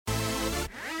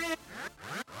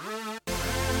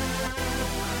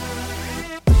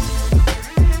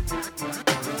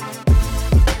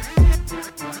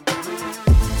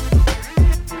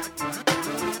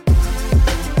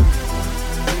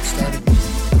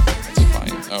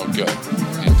Good.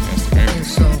 Fantastic.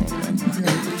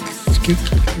 Okay,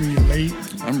 so are you late?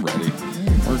 I'm ready.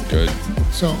 We're good.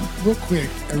 So, real quick,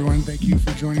 everyone, thank you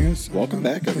for joining us. Welcome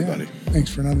back, everybody. Thanks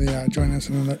for joining us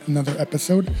in another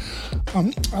episode.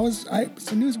 Some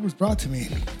news was brought to me.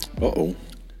 Uh-oh.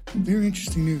 Very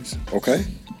interesting news. Okay.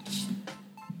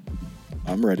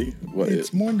 I'm ready.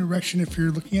 It's more in direction, if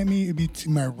you're looking at me, it'd be to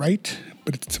my right,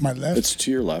 but it's to my left. It's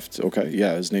to your left. Okay.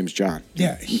 Yeah, his name's John.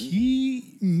 Yeah,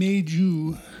 he made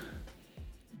you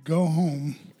go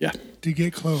home Yeah. to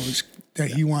get clothes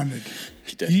that he wanted.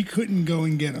 He did. He couldn't go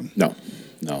and get them. No.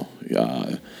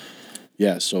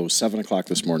 Yeah, so 7 o'clock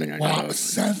this morning. I Wow, got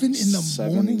 7 in the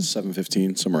morning?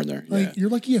 7:15, somewhere in there. Like,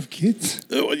 you're lucky you have kids.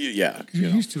 Yeah.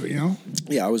 You're used to it, you know?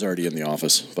 Yeah, I was already in the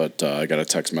office, but I got a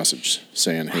text message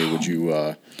saying, hey, would you...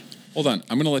 Hold on.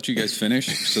 I'm going to let you guys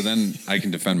finish, so then I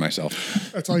can defend myself.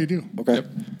 That's all you do. Okay.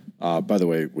 Yep. By the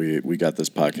way, we got this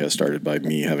podcast started by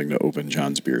me having to open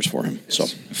John's beers for him. So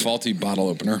Faulty bottle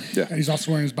opener. Yeah. And he's also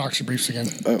wearing his boxer briefs again.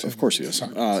 Of course he is. So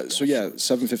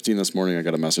 7:15 this morning, I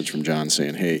got a message from John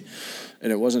saying, hey,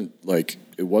 and it wasn't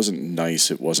nice.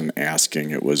 It wasn't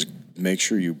asking. It was, make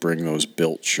sure you bring those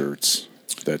built shirts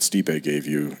that Stipe gave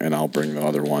you, and I'll bring the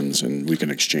other ones, and we can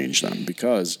exchange them,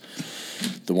 because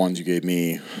the ones you gave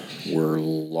me were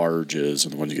larges,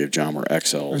 and the ones you gave John were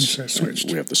XLs. And so switched.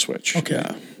 We have to switch. Okay.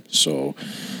 Yeah. So,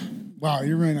 Wow,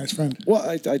 you're a really nice friend. well,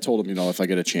 I told him, if I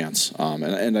get a chance,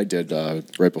 and I did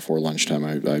right before lunchtime.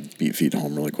 I beat feet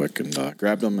home really quick and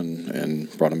grabbed them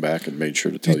and brought them back and made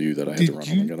sure to tell you that I had to run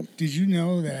home and get them. Did you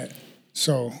know that?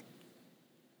 So,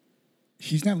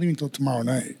 he's not leaving until tomorrow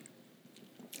night.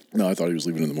 No, I thought he was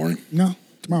leaving in the morning. No,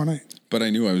 tomorrow night. But I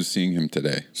knew I was seeing him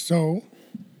today. So,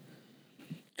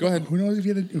 Go ahead. who knows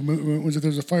if there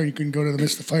was a fire, you couldn't go to the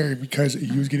midst of the fire because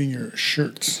he was getting your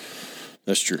shirts.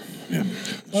 That's true. Yeah.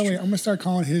 By the way, I'm going to start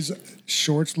calling his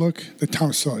shorts look the Tom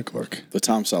Selleck look. The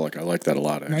Tom Selleck, I like that a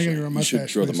lot, Now you actually. gotta grow a You should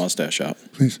mustache, grow the please. mustache out.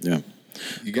 Please. Yeah.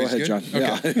 You Go guys ahead, good?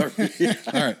 John. Okay. Yeah.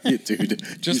 All right. Yeah, dude.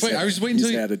 Just wait. I was waiting until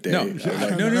he's you had a day. No, I like no,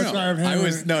 that. no, That's why I'm no.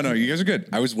 handling it. No. You guys are good.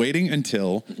 I was waiting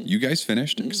until you guys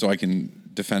finished so I can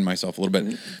defend myself a little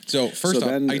bit. So first So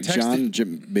off, then I texted.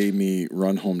 John made me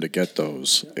run home to get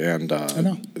those, and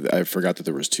know. I forgot that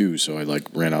there was two, so I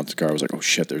ran out the car. I was like, "Oh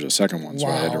shit, there's a second one!" So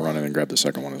I had to Wow. run in and grab the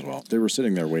second one as well. They were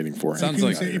sitting there waiting for him. Sounds You,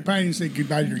 like- you probably didn't say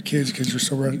goodbye to your kids because you're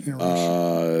so in a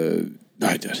rush.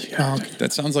 I did. Yeah, Oh, okay.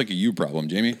 That sounds like a you problem,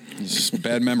 Jamie. It's just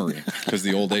bad memory because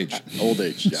the old age. old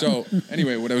age. Yeah. So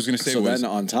anyway, what I was going to say So was then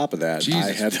on top of that, Jesus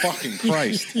I had fucking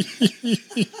Christ.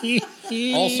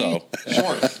 Also,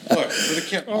 shorts. Look for the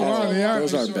camera. Oh, wow, they are.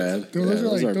 those aren't bad.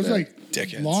 Those Yeah, are bad. like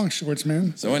Dickheads. long shorts,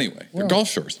 man. So anyway, they're Wow. golf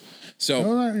shorts. So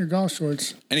Those aren't your golf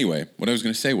shorts. anyway, what I was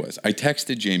going to say was I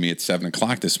texted Jamie at 7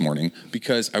 o'clock this morning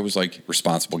because I was like,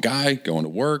 responsible guy, going to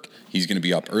work. He's going to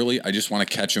be up early. I just want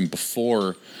to catch him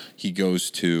before he goes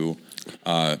to,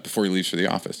 before he leaves for the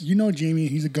office. You know Jamie,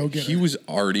 he's a go-getter. He was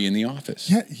already in the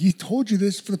office. Yeah, he told you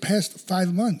this for the past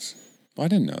 5 months. Well, I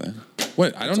didn't know that.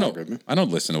 What? I don't know. all good, man. I don't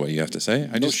listen to what you have to say.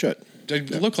 I just shit. I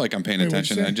look like I'm paying Wait,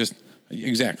 what'd attention. you say? I just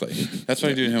exactly. That's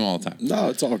what I do to him all the time. No,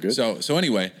 it's all good. So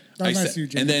anyway, Nice I to said, see you,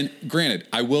 Jamie. and then granted,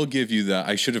 I will give you the.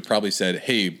 I should have probably said,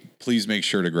 "Hey, please make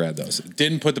sure to grab those."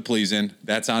 Didn't put the please in.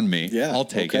 That's on me. Yeah, I'll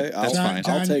take okay, it. That's fine.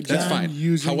 I'll take That's that. fine.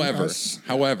 Using However, us.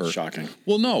 Shocking.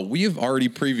 Well, no, we have already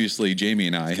previously, Jamie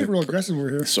and I Get have. real aggressive over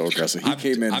here. So aggressive. He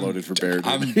came in loaded for bear.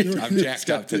 I'm dude.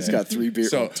 jacked up today. He's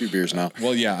got 2 beers now.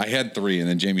 Well, yeah, I had 3, and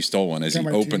then Jamie stole one as he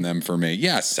Got my opened team. them for me.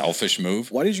 Yeah, selfish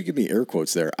move. Why did you give me air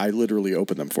quotes there? I literally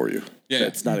opened them for you. Yeah,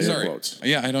 That's not sorry. air quotes.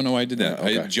 Yeah, I don't know why I did that. Yeah,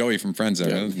 okay. I had Joey from Friends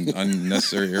there.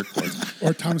 Unnecessary air quotes.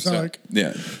 Or Tom Selleck.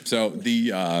 Yeah. So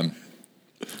the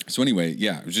so anyway,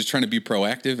 yeah, I was just trying to be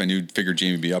proactive. I knew figured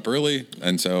Jamie would be up early,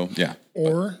 and so yeah.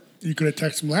 Or you could have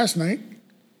texted him last night.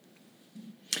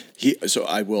 So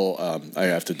I will. I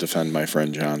have to defend my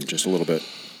friend John just a little bit.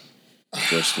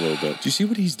 Just a little bit. Do you see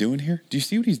what he's doing here? Do you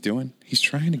see what he's doing? He's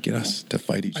trying to get us to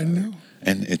fight each other. know.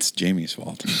 And it's Jamie's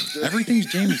fault. Everything's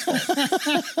Jamie's fault.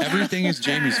 Everything is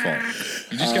Jamie's fault.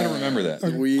 You just got to remember that.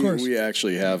 course. We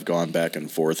actually have gone back and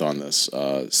forth on this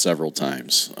several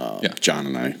times. Yeah. John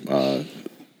and I,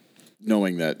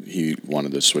 knowing that he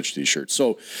wanted to switch these shirts.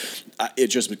 So it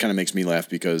just kind of makes me laugh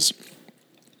because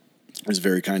it was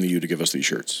very kind of you to give us these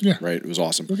shirts. Yeah. Right. It was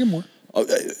awesome. We'll get more.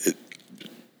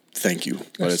 Thank you,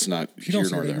 but Yes. it's not You don't here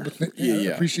say nor that, there. but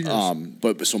I appreciate yours.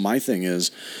 But so my thing is,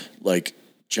 like,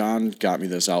 John got me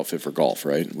this outfit for golf,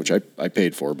 right? Which I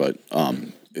paid for, but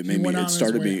it made me. went on It his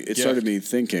started me. way. It started me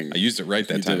thinking. I used it right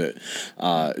that You time. did it.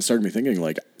 It started me thinking,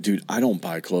 like, dude, I don't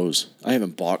buy clothes. I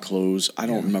haven't bought clothes. I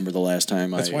don't remember the last time.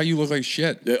 That's why you look like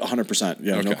shit. 100%.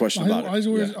 Yeah, no Okay. question about it.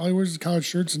 All he wears is collared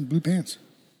shirts and blue pants.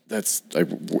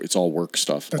 it's all work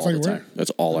stuff That's all all the you wear? time.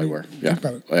 That's all I wear. Yeah.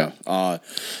 Think about Yeah.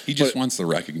 He just wants the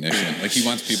recognition. Like he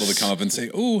wants people to come up and say,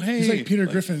 "Oh, hey." He's like Peter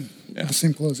Griffin with the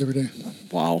same clothes every day.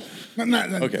 Wow. Not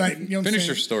Okay. like, you know what I'm Finish saying?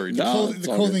 your story. The, No, it's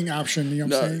the all clothing option, you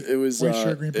know what I'm saying? It was. White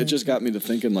shirt, green It pants. just got me to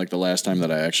thinking. Like the last time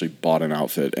that I actually bought an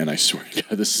outfit, and I swear to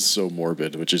God, this is so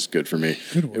morbid, which is good for me.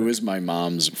 Good work. It was my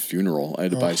mom's funeral. I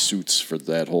had to buy suits for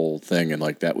that whole thing, and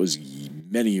like that was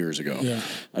many years ago. Yeah.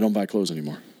 I don't buy clothes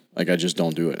anymore. Like I just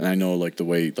don't do it. And I know like the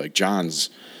way like John's.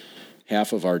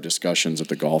 Half of our discussions at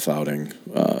the golf outing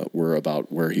were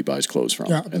about where he buys clothes from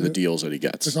Yeah, and the deals that he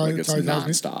gets. that's all- Like that's it's all he tells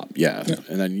me. nonstop. Yeah.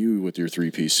 And then you with your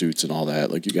 3-piece suits and all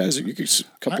that. Like you guys, a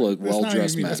couple of That's not well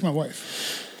dressed even me, men. That's my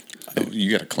wife. Oh,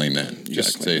 you got to claim that. You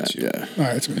Just gotta say claim it's that, you. Yeah. All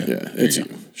right, it's me. Yeah, it's you.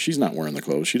 She's not wearing the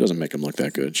clothes. She doesn't make them look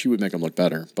that good. She would make them look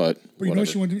better, but But you know what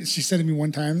she wanted? She said to me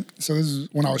one time. So this is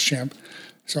when I was champ.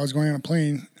 So I was going on a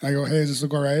plane, and I go, "Hey, does this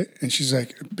look all right?" And she's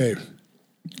like, "Babe,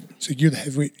 so you're the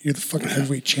heavyweight. You're the fucking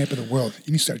heavyweight champ of the world.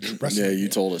 You need to start dressing." Yeah, like you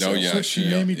it." told us. Oh, that. yeah. So she she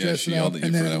made me yelled- dress she it yelled up, at you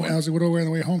and for then that one. I was like, "What do I wear on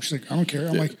the way home?" She's like, "I don't care."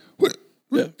 I'm like, "What?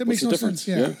 Yeah, That makes what's no the difference?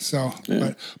 sense." Yeah. Yeah. So,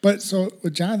 Yeah. but so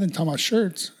with Jonathan talking about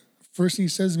shirts, first thing he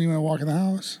says to me when I walk in the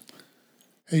house,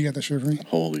 "Hey, you got that shirt for me?"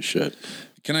 Holy shit.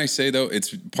 Can I say though,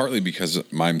 it's partly because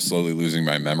I'm slowly losing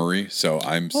my memory. So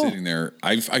I'm sitting there.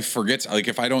 I forget. Like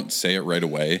if I don't say it right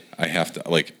away, I have to.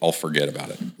 Like I'll forget about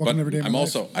it. Welcome every day of I'm my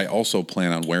also. I also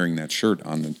plan on wearing that shirt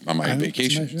on my I know, it's a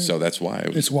vacation. nice shirt. So that's why I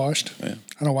was. It's washed. Yeah. I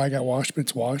don't know why I got washed, but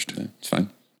it's washed. It's fine.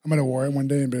 I might have wore it one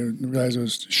day and realized it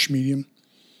was medium.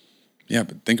 Yeah,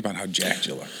 but think about how jacked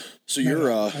you look. So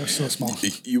you're I was so small.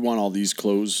 you want all these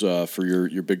clothes for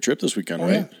your big trip this weekend, Oh,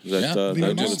 right? yeah. Is that, Yeah. that's Leave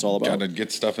what them it's all about? Got to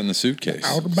get stuff in the suitcase.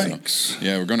 Outer So, Banks.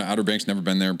 yeah, we're going to Outer Banks. Never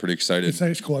been there. I'm pretty excited.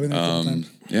 It's cool. I've been there a couple times.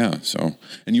 Yeah. So,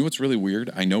 and you know what's really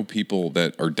weird? I know people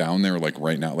that are down there like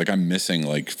right now. Like I'm missing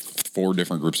like 4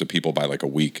 different groups of people by like a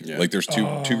week. Yeah. Like there's two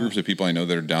groups of people I know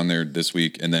that are down there this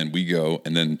week, and then we go,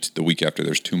 and then the week after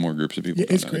there's 2 more groups of people. Yeah,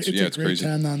 it's down great. there. It's a great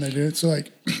time down there, dude. So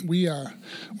like we when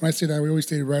I say that, we always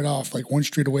stay right off like one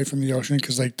street away from the ocean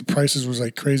because like the prices was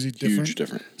like crazy different. Huge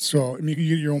different. So I mean,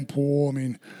 you get your own pool. I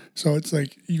mean, so it's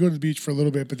like you go to the beach for a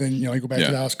little bit, but then you know you go back Yeah.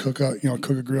 to the house, cook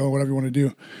a grill, whatever you want to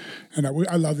do. And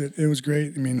I loved it. It was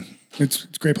great. I mean, it's a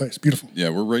great place, beautiful. Yeah,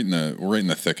 we're right in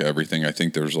the thick of everything. I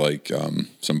think there's like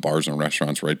some bars and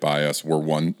restaurants right by us. We're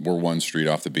one street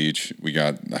off the beach. We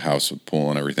got the house with pool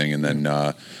and everything. And then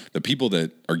the people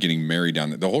that are getting married down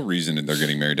there, the whole reason that they're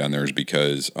getting married down there is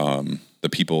because the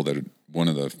people that one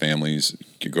of the families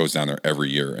goes down there every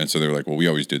year, and so they're like, well, we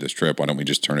always do this trip. Why don't we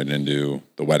just turn it into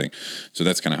the wedding? So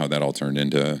that's kind of how that all turned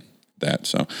into that.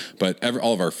 So, but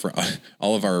all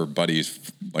of our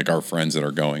buddies, like our friends that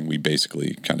are going, we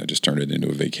basically kind of just turned it into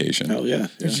a vacation. Hell yeah.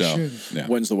 Yeah. So You yeah,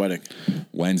 When's the wedding?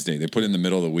 Wednesday. They put it in the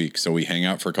middle of the week, so we hang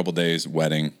out for a couple days.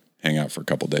 Wedding, hang out for a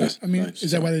couple days. I mean, Nice.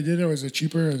 is that why they did it, or was it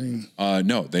cheaper? I mean,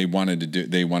 No, they wanted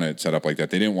it set up like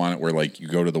that. They didn't want it where like you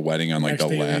go to the wedding on like the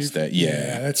next day last leave. day.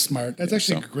 Yeah. that's smart. That's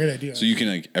actually So- a great idea. So you can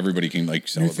like everybody can like New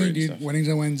celebrate thing, and dude. stuff. Weddings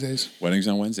on Wednesdays. Weddings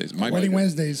on Wednesdays. Wedding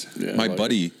Wednesdays. Yeah, My like-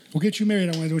 buddy, We'll get you married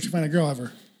on Wednesday. Once you find a girl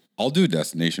ever. I'll do a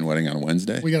destination wedding on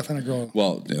Wednesday. We gotta find a girl.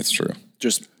 Well, that's true.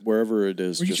 Just wherever it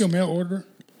is. We get just, you a mail order.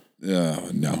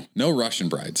 No Russian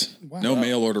brides. Wow. No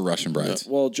mail order Russian brides.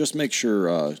 well, just make sure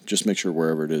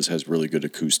wherever it is has really good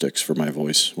acoustics for my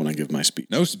voice when I give my speech.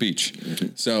 No speech. Mm-hmm.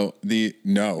 So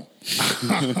no.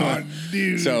 Oh,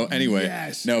 dude. So anyway,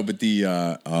 yes. no, but the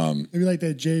Maybe like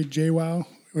that J Wow.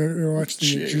 We watched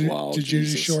the JWoww, Jersey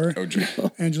Jesus. Shore. oh, Drew.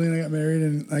 Angelina got married,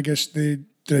 and I guess they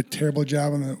did a terrible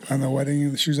job on the wedding.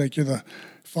 And she was like, "You're the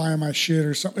fly on my shit"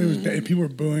 or something. It was bad. People were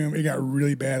booing them. It got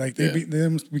really bad. Like they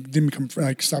didn't become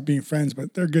stop being friends,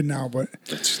 but they're good now. But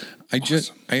I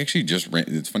actually just ran.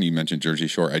 It's funny you mentioned Jersey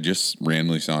Shore. I just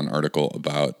randomly saw an article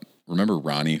about. Remember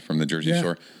Ronnie from the Jersey Yeah.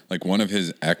 Shore? Like one of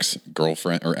his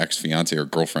ex-girlfriend or ex-fiance or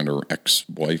girlfriend or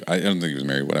ex-wife. I don't think he was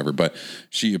married, whatever. But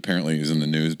she apparently is in the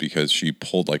news because she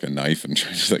pulled like a knife and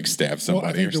tried to like stab somebody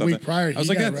I think or the something. week prior I was he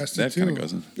like, got that arrested kind of too.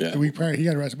 goes in. Yeah. The week prior he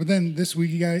got arrested, but then this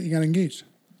week he got engaged.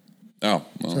 Oh,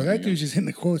 well, So there that you go. dude's just hitting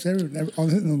the quotes hitting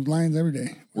the lines every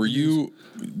day. Were you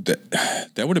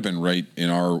that would have been right in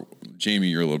our Jamie?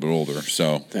 You're a little bit older,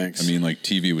 so Thanks. I mean, like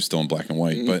TV was still in black and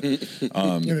white, but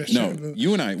Yeah, no,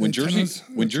 you and I when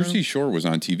Jersey Shore was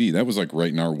on TV, that was like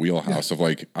right in our wheelhouse of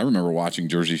like I remember watching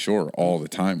Jersey Shore all the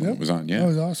time when it was on. Yeah, That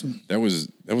was awesome. that was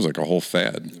like a whole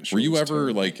fad. Were you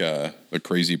ever like a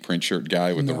crazy print shirt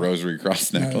guy with the rosary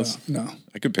cross necklace? No.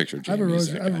 I could picture. I have a Jamie as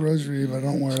rosary. that I have a guy. rosary, but I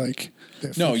don't wear like. The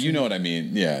No, affliction. you know what I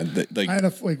mean. Yeah, like I had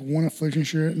one affliction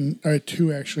shirt, and I had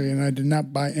 2 actually, and I did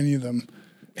not buy any of them.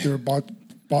 They were bought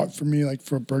bought for me like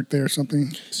for a birthday or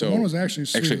something. So- one was actually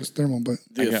sweet. It was thermal, but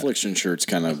The affliction shirts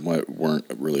kind of weren't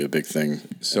really a big thing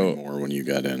anymore when you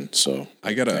got in. So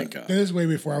I got a- thank God. that is way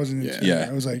before I was in it. Yeah,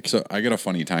 I was like, so I got a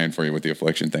funny tie-in for you with the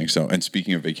affliction thing. So, and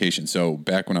speaking of vacation, so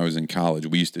back when I was in college,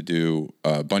 we used to do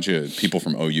a bunch of people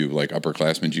from OU, like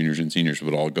upperclassmen, juniors, and seniors,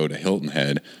 would all go to Hilton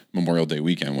Head Memorial Day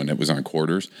weekend when it was on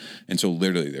quarters, and so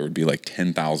literally there would be like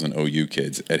 10,000 OU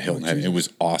kids at Hilton Head. It was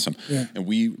awesome, and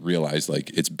we realized like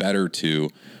it's better to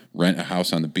rent a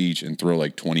house on the beach and throw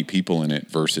like 20 people in it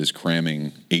versus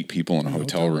cramming 8 people in a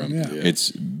hotel room.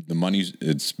 It's the money's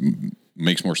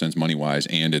makes more sense money wise,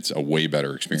 and it's a way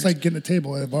better experience. it's like getting a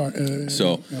table at a bar.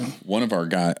 So one of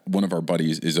our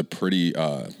buddies is a pretty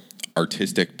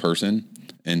artistic person,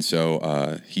 and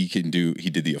so he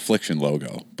did the affliction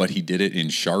logo, but he did it in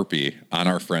Sharpie on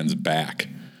our friend's back.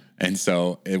 And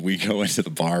so we go into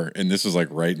the bar, and this was like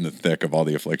right in the thick of all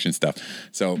the affliction stuff.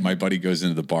 So my buddy goes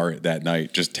into the bar that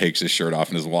night, just takes his shirt off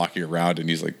and is walking around, and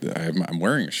he's like, I'm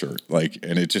wearing a shirt. Like,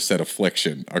 and it just said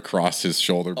affliction across his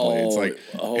shoulder blades.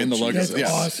 In the logo. That's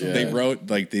awesome. They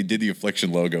wrote, like, they did the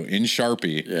affliction logo in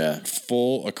Sharpie,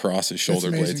 full across his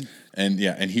shoulder blades. And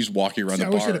he's walking around the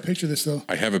bar. I wish I had a picture of this though.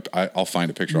 I'll find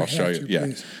a picture. I'll show you.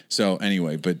 Please. So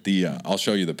anyway, but I'll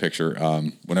show you the picture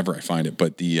whenever I find it.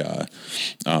 But he had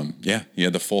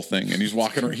the full thing, and he's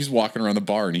walking around the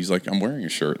bar, and he's like, I'm wearing a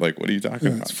shirt. Like, what are you talking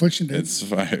about? It's affliction, dude.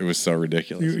 It was so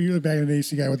ridiculous. You look back at the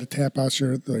AC guy with the tap out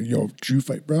shirt, like, yo, Jew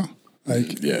fight, bro.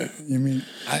 Like, you mean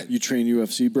you train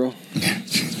UFC, bro?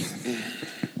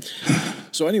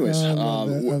 So, anyways,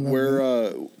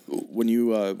 when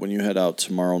you head out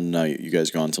tomorrow night, you guys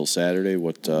go until Saturday.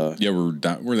 What?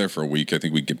 We're there for a week. I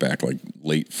think we get back like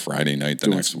late Friday night the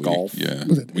Doing next some week. golf? Yeah,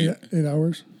 was it 8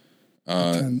 hours?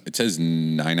 it says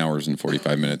 9 hours and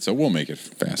 45 minutes, so we'll make it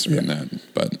faster than that.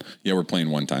 But we're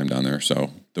playing one time down there.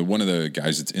 So one of the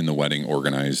guys that's in the wedding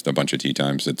organized a bunch of tee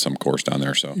times at some course down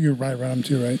there. So You ride around them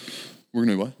too, right? we're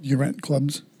gonna do what? You rent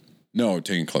clubs? No,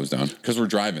 taking clothes down because we're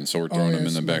driving, so we're throwing them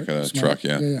in the back of the smart. truck.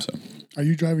 Yeah. So Are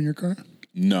you driving your car?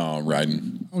 no, I'm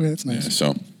riding. Okay, that's nice. Yeah,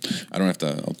 so I don't have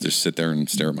to. I'll just sit there and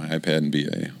stare at my iPad and be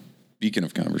a beacon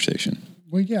of conversation.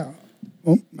 Well, yeah.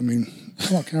 Well, I mean,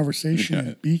 talk about conversation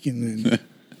and beacon. And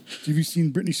have you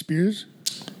seen Britney Spears?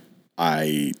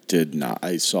 I did not.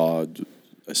 I saw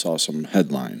some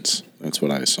headlines. That's what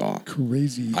I saw.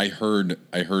 Crazy. I heard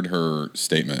her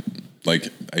statement. Like,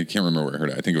 I can't remember where I heard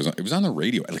it. I think it was on the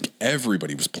radio. Like,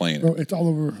 everybody was playing it. Bro, it's all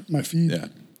over my feed. Yeah.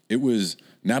 It was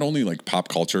not only like pop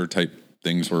culture type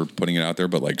things were putting it out there,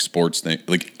 but like sports thing.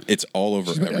 Like, it's all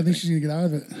over everything. I think she's going to get out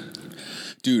of it.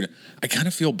 Dude, I kind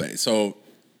of feel bad. So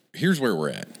here's where we're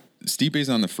at. Stipe's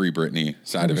on the Free Britney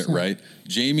side of it, 100%. right?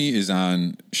 Jamie is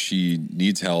on she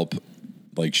needs help.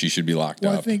 Like, she should be locked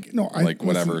Well, up. I think,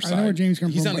 whatever listen, side. I know where Jamie's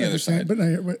coming He's from. on the other side. But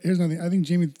here's another thing. I think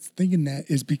Jamie's thinking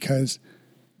that is because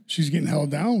she's getting held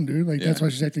down, dude. Like, that's why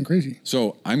she's acting crazy.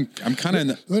 So I'm kind of in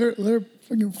the. Let her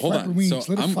fucking Hold flap her on. wings.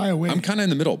 So Let her fly away. I'm kind of in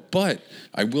the middle, but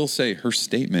I will say her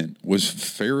statement was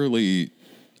fairly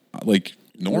like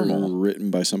normal.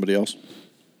 Written by somebody else?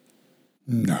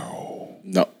 No.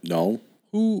 No.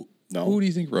 Who do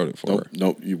you think wrote it for her?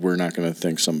 Nope. We're not going to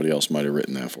think somebody else might have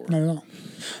written that for her. Not at all.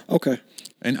 Okay.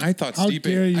 And I thought How Stipe.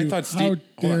 dare you? I thought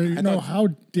Stipe. How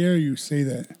dare you say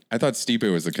that? I thought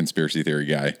Stipe was the conspiracy theory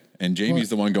guy, and Jamie's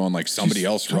the one going like somebody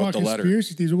else Talk wrote the letter.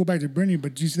 Conspiracy theories. We'll go back to Britney,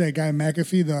 but did you see that guy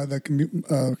McAfee, the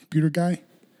computer guy?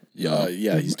 Yeah,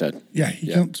 he's dead. Yeah,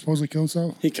 he supposedly killed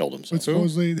himself. He killed But himself.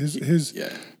 supposedly his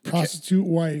prostitute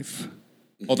wife.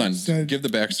 Hold on, Said- give the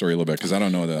backstory a little bit because I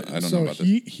don't know that. I don't know about this.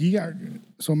 he got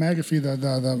McAfee,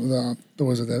 the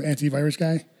was it the antivirus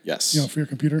guy? Yes. You know, for your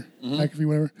computer, Mm-hmm. McAfee,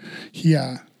 whatever. He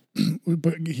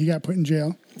but he got put in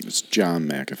jail. It's John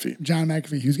McAfee. John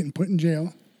McAfee. He was getting put in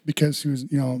jail because he was,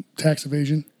 tax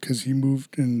evasion because he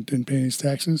moved and didn't pay his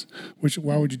taxes. Which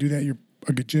why would you do that? You're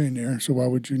a gajillionaire, so why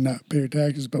would you not pay your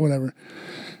taxes? But whatever.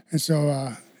 And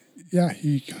so,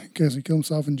 he killed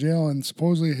himself in jail, and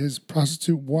supposedly his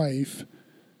prostitute wife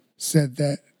said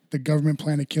that the government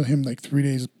planned to kill him like 3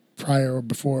 days prior or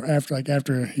before,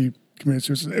 after he committed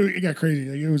suicide. It got crazy.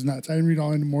 Like, it was nuts. I didn't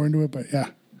read more into it, but yeah.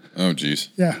 Oh, geez.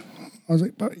 Yeah. I was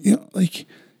like, but, like, you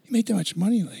make that much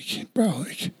money, like, bro,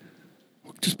 like,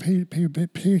 just pay your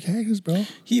taxes, bro.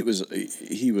 He was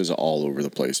all over the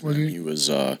place, man. He was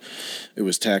it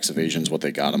was tax evasion is what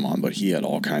they got him on, but he had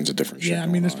all kinds of different shit. Yeah, I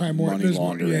mean, there's probably more. money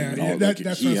laundering. And all,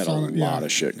 that's he what had a lot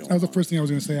of shit going on. That was the first thing I was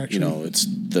going to say, actually. It's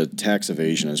the tax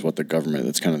evasion is what the government.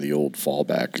 That's kind of the old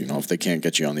fallback. If they can't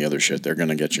get you on the other shit, they're going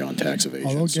to get you on tax evasion.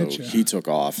 they'll So get you. he took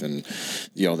off, and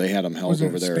they had him held Was it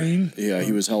over there. Spain? Yeah,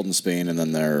 he was held in Spain, and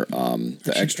then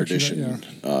the extradition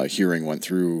hearing went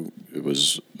through. It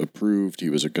was approved. He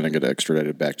was going to get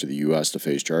extradited back to the U.S. to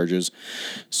face charges.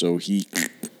 So he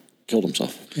killed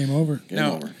himself. Game over. Game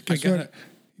Now, over. I Guess gotta, what?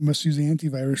 You must use the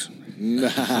antivirus.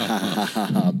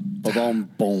 Boom,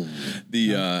 boom.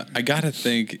 I gotta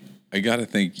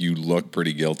think you look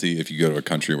pretty guilty if you go to a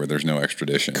country where there's no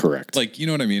extradition. Correct. Like, you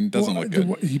know what I mean? It doesn't look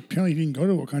good. He apparently didn't go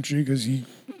to a country because he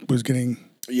was getting.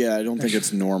 Yeah, I don't think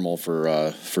it's normal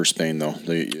for Spain though.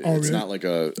 It's really? not like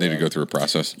a. They had to go through a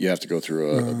process. You have to go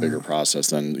through a bigger process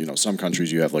than some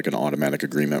countries. You have like an automatic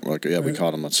agreement. Like, yeah, we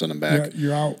caught him. Let's send him back. Yeah,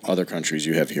 you're out. Other countries,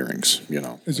 you have hearings.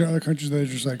 Is there other countries that are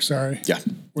just like sorry? Yeah,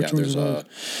 Which yeah. ones There's are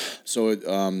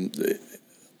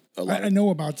a lot I know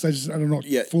about this. I don't know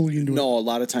fully into it. No, a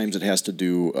lot of times it has to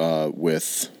do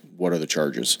with what are the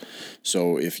charges.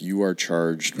 So if you are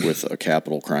charged with a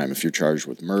capital crime, if you're charged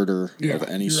with murder of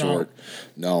any sort,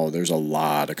 no, there's a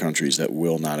lot of countries that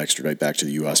will not extradite back to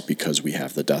the U.S. because we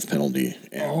have the death penalty,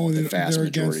 and the vast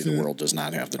majority of the world does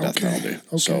not have the death penalty.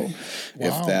 Okay. So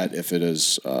if it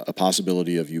is a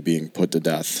possibility of you being put to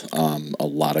death, a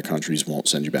lot of countries won't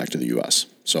send you back to the U.S.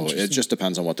 So it just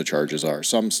depends on what the charges are.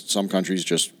 Some countries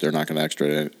they're not going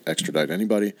to extradite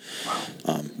anybody.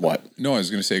 What? No, I was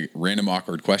going to say random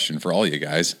awkward question for all you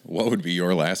guys. What would be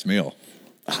your last meal?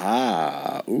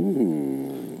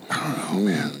 Ooh. Oh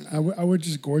man, I would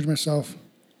just gorge myself.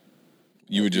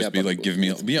 You would just be like, give me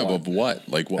of what?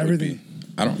 Like what Everything.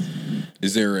 would be? I don't.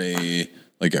 Is there a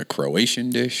Croatian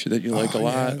dish that you like a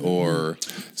lot, or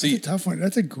That's a tough one.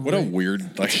 That's a great. what a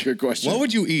weird Good question. What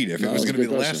would you eat if it was that's a going to be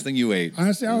good the last question. thing you ate?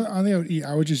 Honestly, I don't think I would eat.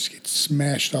 I would just get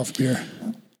smashed off beer.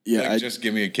 Yeah, Like, just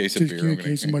give me a case of Just beer. give me a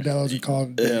case of Modelo's and call it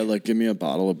a day. yeah, like give me a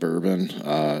bottle of bourbon.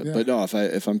 But no,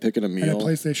 if I'm picking a And a meal,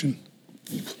 PlayStation.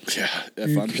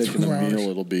 if I'm picking a 4 hours. meal,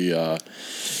 it'll be. I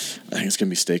think it's gonna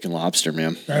be steak and lobster,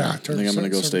 man. Yeah, I think I'm gonna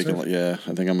go steak and I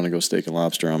think I'm gonna go steak and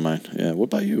lobster on mine. Yeah. What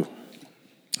about you?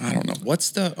 I don't know.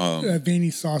 What's the veiny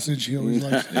sausage. He always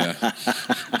likes. yeah?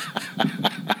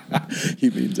 He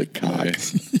means a cock.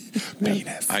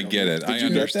 Penis. I get it. I you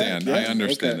get that? understand. Yeah? I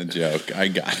understand Okay. the joke. I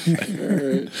got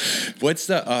it. What's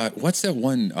the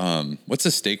one? What's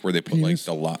the steak where they put Penis?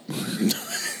 like the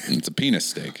It's a penis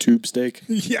steak. Tube steak.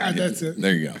 Yeah, that's it.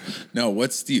 There you go. No,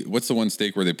 what's the one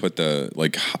steak where they put the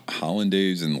like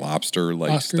hollandaise and lobster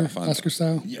like Oscar, stuff on? Oscar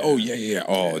style. Oh yeah.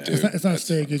 Oh, dude. It's not a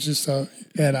steak. It's just a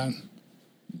add-on.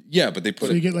 Yeah, but they put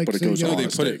So it. you get like but it so you goes get- on they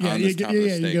the put it steak. on yeah, the top of the you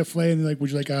steak. get a fillet and like,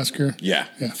 would you like Oscar? Yeah,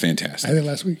 Yeah. I fantastic. had it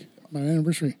last week, my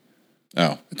anniversary.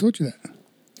 Oh, I told you that.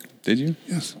 did you?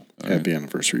 Yes. Happy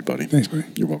anniversary, buddy. Thanks, buddy.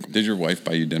 You're welcome. Did your wife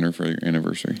buy you dinner for your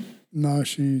anniversary? No,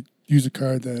 she used a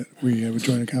card that we have a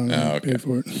joint account and okay. paid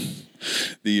for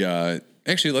it.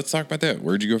 Actually, let's talk about that.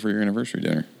 Where'd you go for your anniversary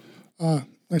dinner?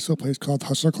 Nice little place called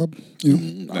Hustler Club. You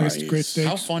know, Nice. great steaks.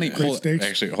 How funny! Great steaks.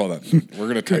 Actually, hold on. We're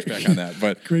gonna touch back on that,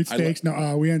 but Great I lo- steaks.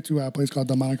 No, we went to a place called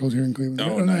Delmonico's here in Cleveland.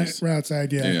 Oh, Right- nice. Right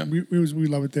outside, yeah. Yeah. We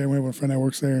love it there. We have a friend that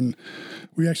works there, and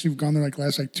we actually have gone there like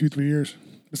last 2-3 years.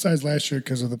 Besides last year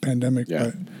because of the pandemic,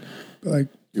 Yeah. but like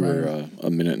You were a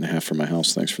minute and a half from my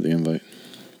house. Thanks for the invite.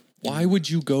 Why would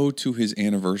you go to his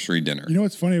anniversary dinner? you know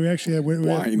what's funny? We actually had,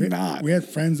 Why not? We had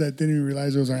friends that didn't even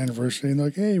realize it was our anniversary, and they're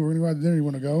like, "Hey, we're gonna go out to dinner. You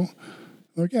want to go?"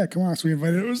 They're like, yeah, come on. So we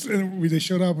invited us, and they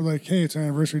showed up and like, hey, it's our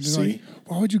anniversary. They're See? like,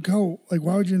 why would you go? Like,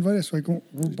 why would you invite us? Like, we're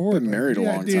bored. Been married a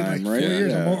long dude, time, right? 4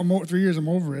 years. Yeah. I'm 3 years. I'm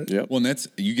over it. Yep. Well, and that's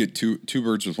you get two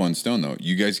birds with one stone though.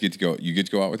 You guys get to go. You get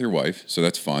to go out with your wife, so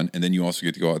that's fun, and then you also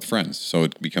get to go out with friends. So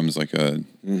it becomes like a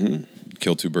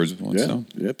kill two birds with one Yeah. stone.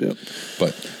 Yep.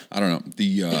 But I don't know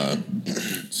the.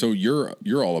 So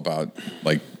you're all about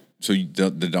like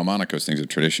the Delmonico's thing's a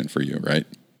tradition for you, right?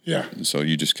 Yeah. So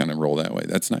you just kind of roll that way.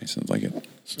 That's nice. I like it.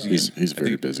 He's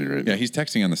very busy right now. Yeah, he's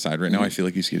texting on the side right now. I feel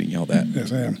like he's getting yelled at.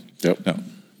 Yes, I am. Yep. No.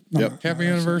 Yep. Happy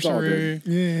It's all anniversary.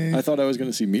 good. Yeah. I thought I was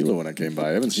going to see Mila when I came by.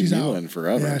 I haven't seen She's Mila out. in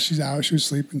forever. Yeah, she's out. She was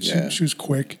sleeping. Yeah. She was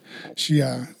quick. She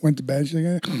went to bed. She's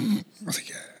like, I was like,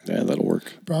 yeah. Yeah, that'll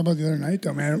work. Probably the other night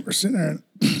though, man. We're sitting there,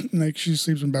 and like she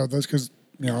sleeps in bed with us because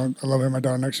I love having my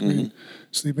daughter next to me, and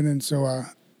sleeping. And so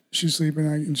she's sleeping,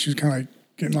 and she's kind of like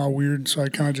getting all weird. So I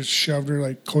kind of just shoved her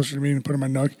like closer to me and put her in my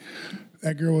nook.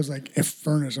 That girl was like a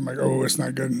furnace. I'm like, oh, it's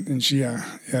not good. And she got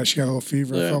a little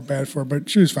fever. Yeah. I felt bad for her, but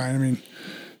she was fine. I mean,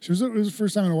 it was the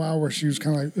first time in a while where she was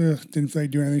kind of like, ugh, didn't feel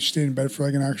like doing anything. She stayed in bed for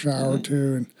like an extra hour or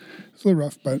two, and it's a little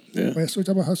rough. But Yeah. So we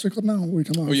talk about Hustler Club now. What are we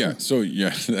talking about? Oh yeah. So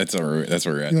yeah, that's where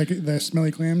we're at. You like the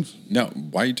smelly clams? No,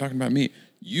 why are you talking about me?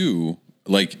 You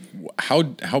like how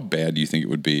bad do you think it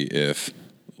would be if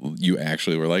you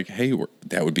actually were like, hey,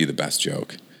 that would be the best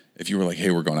joke. If you were like, hey,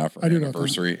 we're going out for I an do it all the time.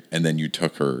 anniversary, and then you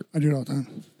took her I do it all the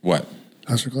time. what?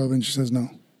 Hustler Club, and she says no.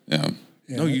 Yeah.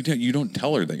 No, you don't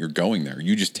tell her that you're going there.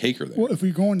 You just take her there. Well, if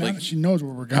we're going down, she knows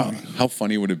where we're going. How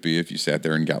funny would it be if you sat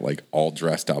there and got like all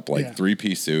dressed up, like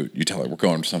 3-piece suit? You tell her we're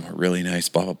going somewhere really nice,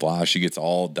 blah blah blah. She gets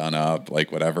all done up,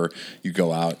 like whatever. You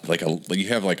go out like you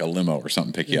have like a limo or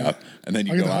something pick you up, and then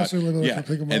you go out,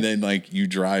 and then like you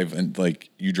drive and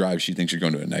she thinks you're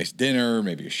going to a nice dinner,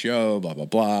 maybe a show, blah blah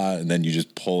blah, and then you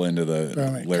just pull into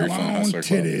the Larry Funhouse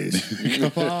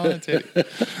Club. Come on, titties.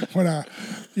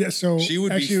 But so she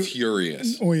would be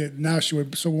furious. Oh yeah, now she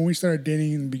would. So when we started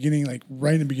dating in the beginning, like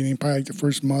right in the beginning, probably like the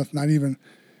first month, not even,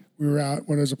 we were out.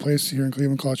 There's a place here in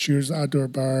Cleveland called Shooters Outdoor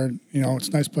Bar. It's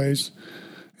a nice place,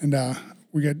 and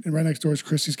we get right next door is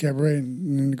Christie's Cabaret,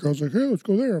 and the girls are like, hey, let's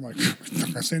go there. I'm like, I'm not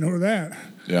gonna say no to that.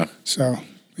 Yeah. So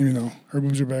her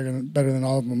boobs are better than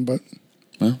all of them, but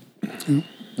well,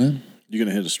 yeah. You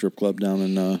gonna hit a strip club down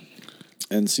in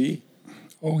NC?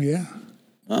 Oh yeah.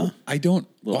 Huh? I don't.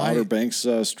 Outer Banks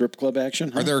strip club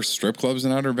action? Huh? Are there strip clubs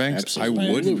in Outer Banks? Absolutely.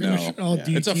 I wouldn't know.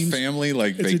 It's a family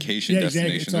vacation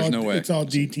destination. There's no way. It's all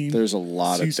D team. There's a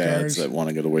lot of dads that want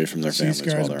to get away from their families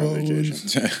while they're on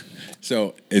vacation.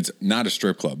 So it's not a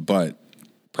strip club, but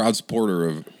proud supporter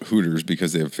of Hooters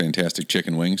because they have fantastic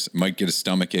chicken wings. Might get a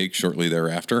stomach ache shortly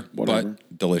thereafter, but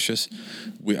delicious.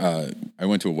 I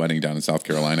went to a wedding down in South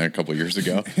Carolina a couple of years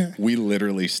ago. We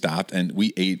literally stopped and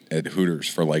we ate at Hooters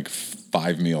for like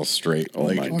 5 meals straight.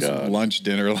 Oh my God. Lunch,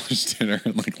 dinner,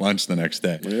 and like lunch the next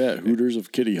day. Look at that, Hooters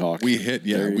of Kitty Hawk. We hit,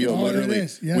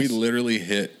 we literally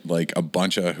hit like a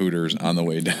bunch of Hooters on the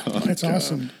way down. That's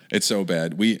awesome. It's so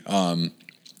bad.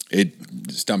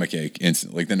 Stomach ache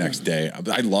instant, like the next day.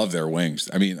 I love their wings.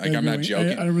 I mean, like I'm not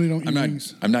joking. I really don't eat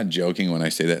wings. I'm not joking when I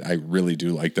say that. I really do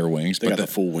like their wings. They got the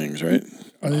full wings, right?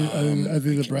 Are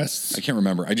they the breasts? I can't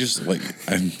remember. I just like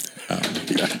I'm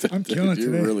killing it today.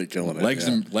 You're really killing it. Legs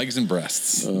and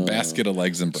breasts. Basket of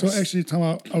legs and breasts. So actually, talking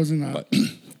about, I was in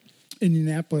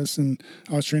Indianapolis and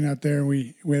I was training out there. And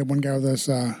we had one guy with us,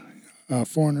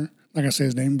 foreigner. Not gonna say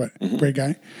his name, but great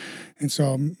guy. And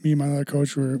so me and my other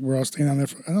coach were all staying down there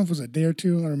for, I don't know if it was a day or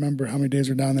two. I don't remember how many days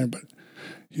we're down there, but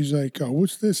he's like,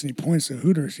 what's this? And he points to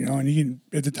Hooters, and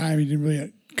at the time he didn't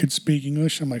really could speak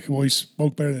English. I'm like, well, he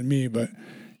spoke better than me, but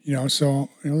so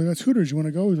that's Hooters. You want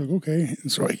to go? He's like, okay.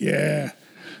 And so like, yeah.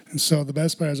 And so the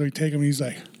best part is we take him and he's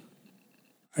like,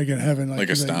 I get heaven. Like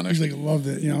astonished. He's like, loved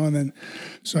it, And then,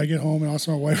 so I get home and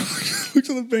also my wife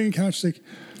looks at the bank account. She's like,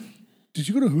 did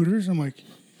you go to Hooters? I'm like,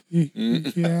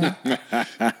 yeah.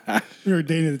 We were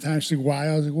dating at the time. She's like, why?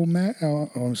 I was like, well, Matt, I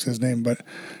won't say his name, but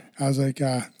I was like,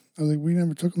 we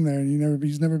never took him there, and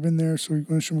he's never been there, so we're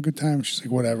going to show him a good time. She's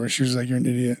like, whatever. She was like, you're an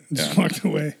idiot. And just walked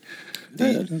away. She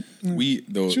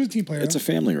was a team player. It's a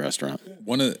family restaurant.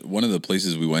 One of the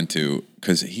places we went to,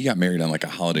 because he got married on like a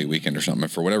holiday weekend or something.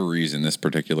 And for whatever reason, this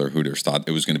particular Hooters thought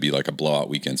it was going to be like a blowout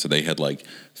weekend. So they had like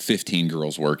 15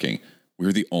 girls working. We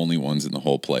were the only ones in the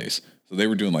whole place. So they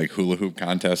were doing like hula hoop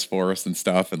contests for us and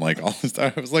stuff and like all this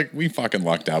stuff. I was like, we fucking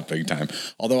lucked out big time.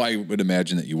 Although I would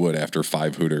imagine that you would after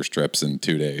 5 Hooters trips in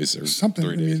 2 days or something.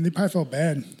 3 days. They probably felt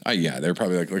bad. Yeah, they're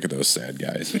probably like, look at those sad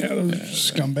guys. Yeah,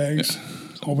 those scumbags.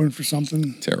 Hoping for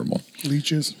something. Terrible.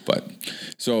 Leeches. But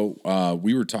so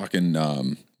we were talking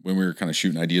when we were kind of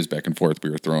shooting ideas back and forth, we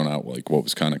were throwing out like what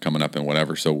was kind of coming up and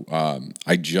whatever. So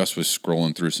I just was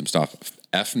scrolling through some stuff.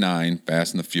 F9,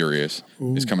 Fast and the Furious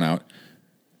is coming out.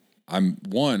 I'm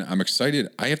excited.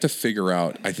 I have to figure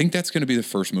out. I think that's going to be the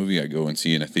first movie I go and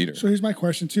see in a theater. So here's my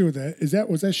question too. With that,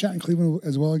 was that shot in Cleveland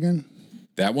as well again?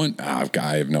 That one, I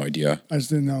have no idea. I just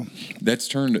didn't know. That's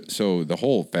turned. So the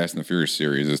whole Fast and the Furious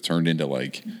series is turned into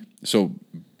like. So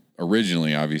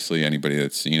originally, obviously, anybody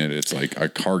that's seen it, it's like a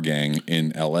car gang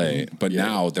in L.A. But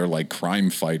now they're like crime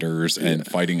fighters and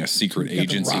fighting a secret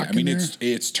agency. I mean,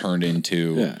 it's turned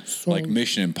into like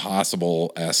Mission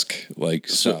Impossible-esque like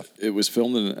stuff. It was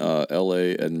filmed in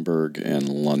L.A., Edinburgh, and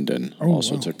London.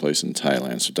 Also took place in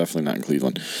Thailand, so definitely not in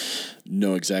Cleveland.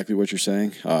 Know exactly what you're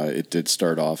saying. It did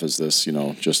start off as this,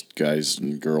 just guys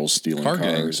and girls stealing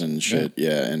cars and shit.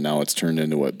 Yeah, and now it's turned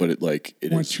into what? But it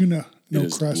tuna, no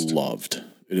is crust. Loved.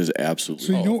 It is absolutely.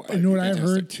 So you know what I've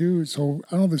heard too. So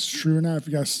I don't know if it's true or not. If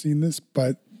you guys seen this,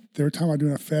 but they were talking about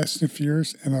doing a Fast and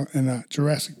Furious and a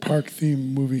Jurassic Park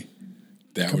theme movie.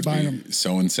 That would be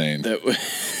so insane. But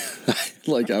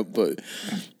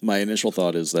my initial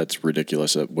thought is that's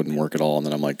ridiculous. It wouldn't work at all. And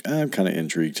then I'm like, I'm kind of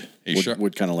intrigued.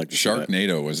 Would kind of like to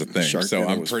Sharknado was a thing. So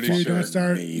I'm pretty sure.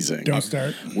 Amazing. Don't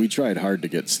start. We tried hard to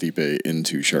get Stipe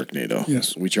into Sharknado.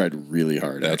 Yes, we tried really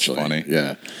hard. That's funny.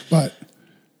 Yeah, but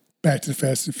back to the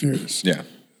Fast and Furious. Yeah,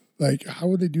 like how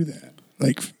would they do that?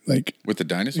 Like with the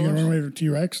dinosaurs? You run away from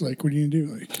T-Rex? Like what are you gonna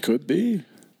do? Like could be.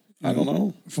 I don't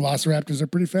know. Velociraptors are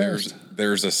pretty fast.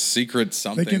 There's a secret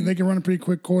something. They can run a pretty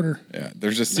quick quarter. Yeah,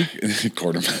 there's a secret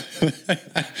quarter.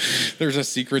 There's a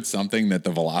secret something that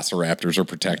the Velociraptors are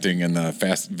protecting, and the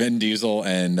Vin Diesel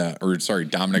and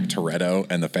Dominic Toretto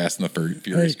and the Fast and the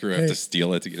Furious crew have to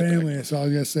steal it to get family. it back. That's all I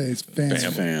gotta say. It's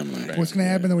family. What's gonna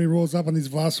happen when he rolls up on these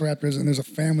Velociraptors and there's a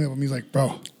family of them? He's like,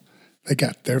 bro, they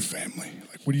got their family.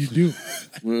 Like, what do? Do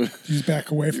you just back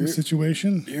away from the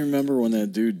situation? You remember when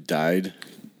that dude died?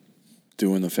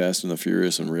 Doing the Fast and the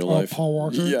Furious in real life. Paul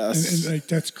Walker. Yes. And like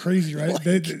that's crazy, right?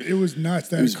 It was nuts.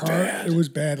 That car, bad. it was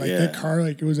bad. Like that car,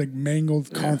 like it was like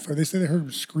mangled car. They say they heard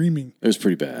him screaming. It was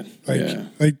pretty bad.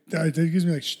 Like that gives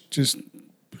me like just.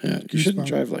 Yeah, you shouldn't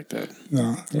drive like that.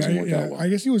 No, I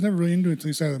guess he was never really into it until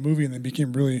he started the movie and then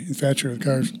became really infatuated with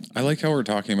cars. I like how we're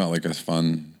talking about like a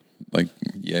fun, like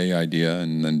yay idea,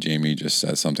 and then Jamie just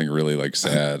says something really like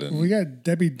sad. And we got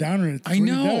Debbie Downer. I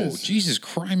know, Jesus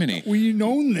criminy. Well, you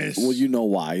known this. Well, you know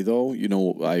why though? You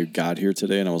know, I got here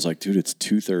today and I was like, dude, it's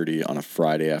 2:30 on a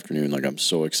Friday afternoon. Like, I'm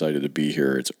so excited to be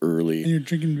here. It's early. And you're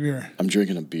drinking beer. I'm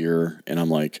drinking a beer, and I'm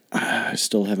like, I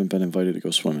still haven't been invited to go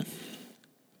swimming.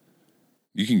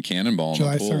 You can cannonball in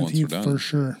July the pool once we're 17th done. for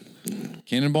sure.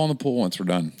 Cannonball in the pool once we're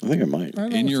done. I think I might.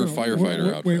 In your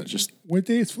firefighter outfit. Just what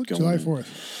day is July 4th?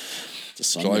 It's a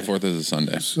Sunday. July 4th is a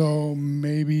Sunday. So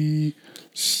maybe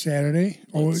Saturday.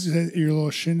 Is that your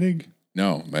little shindig?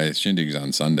 No, my shindig's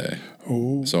on Sunday.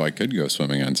 Oh, So I could go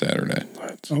swimming on Saturday.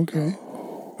 okay.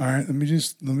 All right. Let me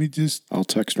just. I'll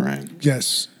text Ryan.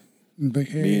 Yes. But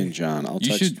hey, Me and John. I'll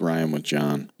text Ryan with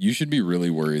John. You should be really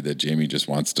worried that Jamie just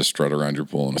wants to strut around your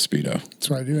pool in a Speedo. that's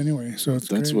what I do anyway. So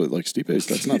That's great. what, like, Steve Ace,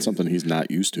 that's not something he's not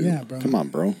used to. Yeah, bro. Come on,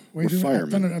 bro. We're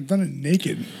firemen. I've done it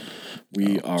naked.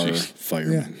 We are geez. Yeah,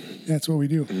 firemen. that's what we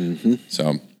do.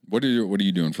 So what are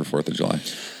you doing for 4th of July?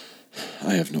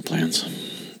 I have no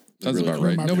plans. That's Really about Come to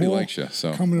right. my Nobody pool. likes you.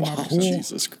 So Come to my Wow, pool.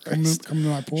 Jesus Christ. Come to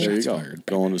my pool. There you go.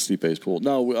 Going to Steve Ace pool.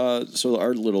 No, so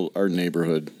our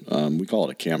neighborhood, we call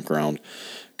it a campground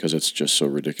because it's just so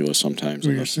ridiculous sometimes.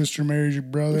 Where your sister marries your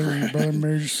brother, or your brother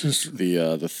marries your sister.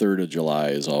 The 3rd of July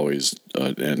is always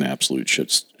an absolute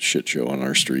shit show on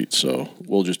our street. So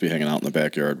we'll just be hanging out in the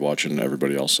backyard watching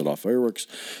everybody else set off fireworks.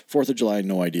 4th of July,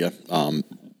 no idea.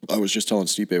 I was just telling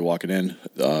Stipe walking in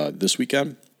this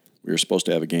weekend, we were supposed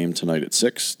to have a game tonight at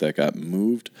 6. That got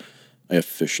moved. I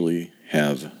officially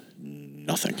have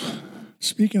nothing.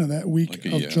 Speaking of that week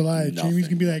of July, nothing. Jamie's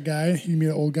gonna be that guy. He's gonna be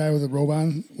the old guy with a robe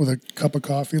on, with a cup of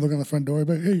coffee, looking on the front door.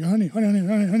 But hey, honey, look at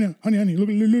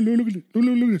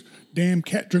this damn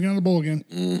cat drinking out of the bowl again.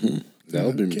 Mm-hmm.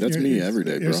 That's me every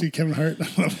day, bro. You see Kevin Hart?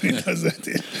 I love when he does that.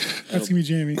 Dude. That's gonna be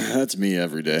Jamie. That's me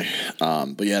every day.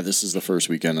 But yeah, this is the first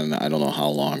weekend, and I don't know how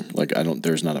long. Like,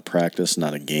 there's not a practice,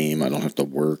 not a game. I don't have to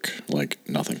work. Like,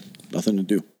 nothing to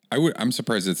do. I'm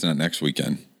surprised it's not next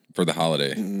weekend for the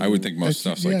holiday. I would think most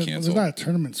stuff's like canceled. There's a lot of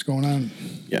tournaments going on.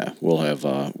 Yeah, we'll have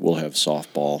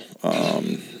softball.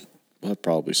 We'll have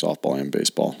probably softball and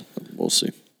baseball. We'll see.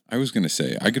 I was going to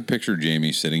say, I could picture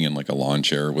Jamie sitting in like a lawn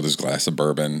chair with his glass of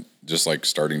bourbon, just like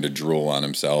starting to drool on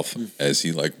himself as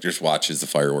he like just watches the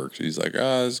fireworks. He's like,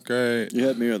 oh, it's great. You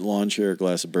had me at lawn chair,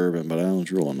 glass of bourbon, but I don't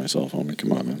drool on myself. I mean,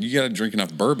 come on, man. You got to drink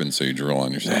enough bourbon so you drool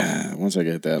on yourself. Once I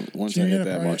get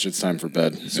that much, it's time for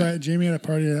bed. So Jamie had a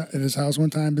party at his house one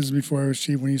time. This is before I was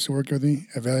chief when he used to work with me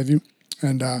at Valley View.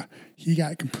 And he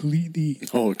got completely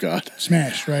Oh God,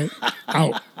 smashed, right?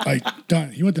 Out, like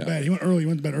done. He went to bed. He went early. He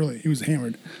went to bed early. He was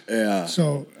hammered. yeah.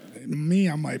 So me,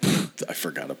 I'm like, I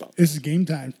forgot about that. this is game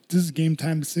time. This is a game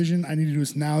time decision. I need to do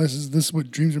this now. This is what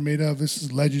dreams are made of. This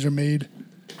is legends are made.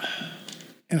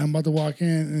 And I'm about to walk in,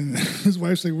 and his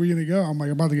wife's like, "Where you gonna go?" I'm like,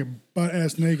 "I'm about to get butt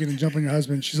ass naked and jump on your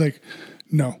husband." She's like,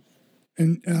 "No,"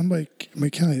 and I'm like,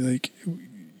 Kelly, like,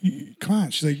 come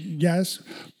on. She's like, "Yes,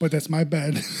 but that's my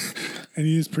bed," and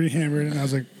he is pretty hammered. And I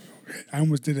was like, I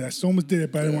almost did it. I almost did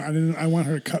it, but I want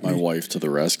her to cut My me. wife to the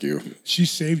rescue. She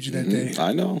saved you that day.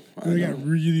 I know. It got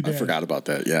really bad. I forgot about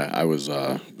that. Yeah, I was.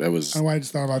 I don't know why I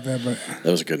just thought about that, but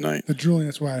That was a good night. the drooling,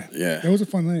 that's why. Yeah. That was a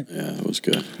fun night. Yeah, it was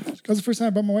good. That was the first time I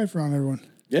brought my wife around everyone.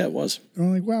 Yeah, it was. And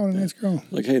I'm like, wow, what a nice girl.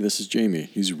 Like, hey, this is Jamie.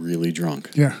 He's really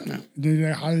drunk. Yeah. Yeah.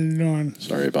 Dude, how you doing?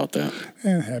 Sorry about that.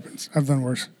 Yeah, it happens. I've done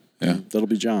worse. Yeah. That'll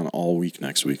be John all week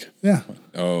next week. Yeah.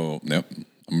 Oh, nope.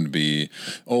 I'm going to be.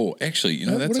 Oh, actually, you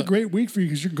know, that's what a great week for you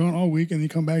because you're gone all week and you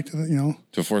come back to the,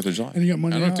 to 4th of July. And you got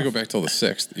Monday I don't have to off. go back till the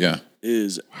 6th. Yeah.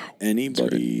 Is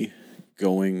anybody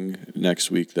going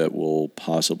next week that will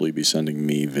possibly be sending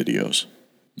me videos?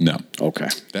 No. Okay.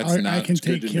 That's not. I can good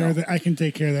take to care know. of that. I can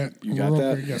take care of that. You got real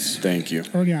that? quick, yes. Thank you.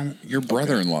 Already on it. Your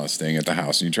brother-in-law is staying at the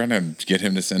house, and you're trying to get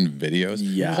him to send videos.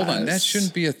 Yes. Hold on, that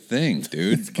shouldn't be a thing,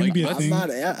 dude. It's gonna be a thing. I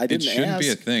It didn't shouldn't ask. be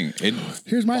a thing. It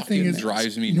Here's my thing: fucking is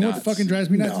drives me You know nuts. what fucking drives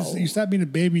me nuts? No. Is you stop being a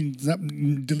baby and stop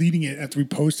deleting it after we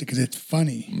post it because it's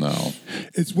funny. No.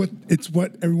 It's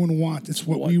what everyone wants. It's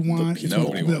what we What the want. It's what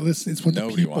Nobody people that wants. listen. It's what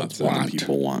Nobody the people wants it. want.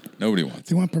 People want. Nobody wants.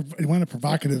 They want a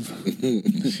provocative.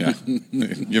 Yeah.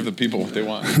 Give the people what they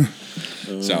want.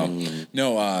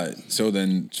 So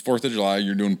then it's 4th of July,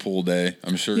 you're doing pool day.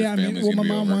 I'm sure Yeah, I your mean, family's well, my going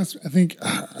to be mom over. wants. I think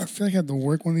I feel like I have to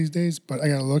work one of these days, but I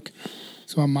gotta look.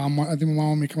 So I think my mom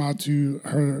want me to come out to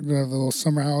her the little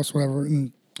summer house, whatever,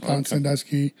 in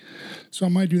Sandusky. So I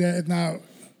might do that. If not,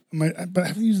 but I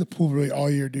haven't used the pool really all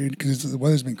year, dude, because the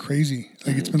weather's been crazy.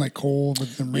 Like it's been like cold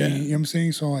with the rain. Yeah. You know what I'm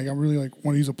saying? So like I really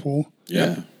want to use a pool.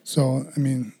 Yeah. So I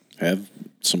mean, Have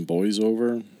some boys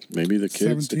over. Maybe the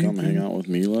kids to 17th, come hang out with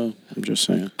Mila. I'm just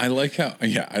saying. I like how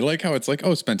it's like,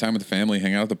 oh, spend time with the family,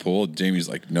 hang out at the pool. Jamie's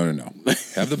like, no.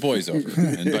 Have the boys over.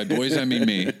 And by boys, I mean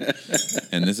me.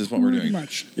 And this is what we're pretty doing.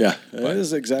 much. Yeah, that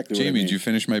is exactly what I Jamie, mean. did you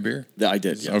finish my beer? Yeah, I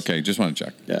did. Yes. Okay, just want to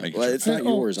check. Yeah. Making Well, sure. it's not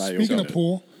yours. I Speaking opened of it.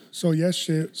 pool, so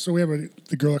yesterday, so we have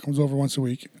the girl that comes over once a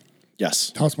week.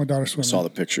 Yes. Tells my daughter swimming. Saw the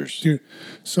pictures. Dude,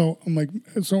 so I'm like,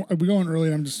 so we going early,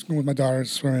 and I'm just going with my daughter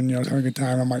swimming, having a good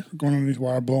time. I'm like going underneath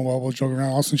water, blowing bubbles, joking around.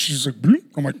 All of a sudden, she's just like, bloop.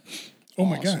 I'm like, oh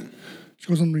my God. She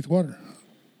goes underneath water.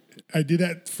 I did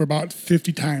that for about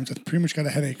 50 times. I pretty much got a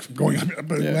headache from going up,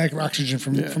 but lack of oxygen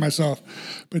for myself.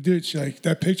 But dude, she like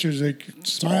that picture is like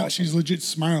smile. awesome. She's legit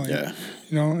smiling. Yeah.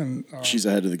 And She's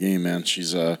ahead of the game, man.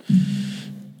 She's a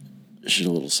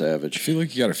little I savage. feel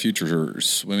like you got a future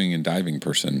swimming and diving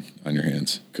person on your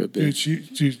hands. Could be. dude,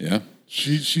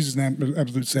 she's an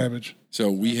absolute savage.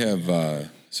 So we have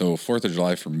 4th of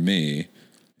July for me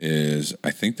is,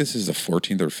 I think this is the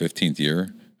 14th or 15th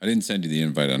year. I didn't send you the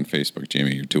invite on Facebook,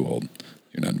 Jamie. You're too old.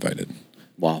 You're not invited.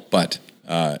 Wow. But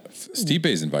Steve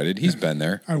Bay's invited. He's been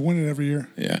there. I win it every year.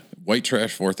 Yeah, white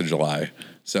trash 4th of July.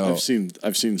 So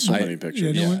I've seen so many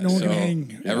pictures. Yeah, no one can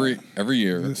hang. every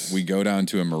year we go down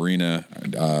to a marina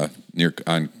near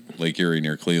on Lake Erie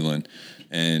near Cleveland,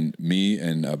 and me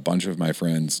and a bunch of my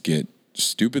friends get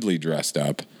stupidly dressed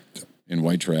up in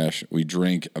white trash. We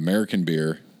drink American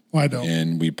beer. Well, I don't.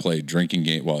 And we play drinking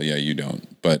game. Well, yeah, you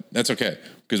don't, but that's okay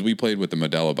because we played with the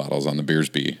Modelo bottles on the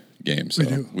Beersby game. So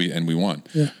We do. we won.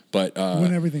 Yeah. But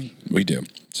Win everything. we do.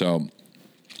 So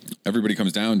everybody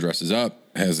comes down, dresses up,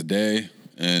 has a day,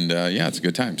 and it's a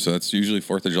good time. So that's usually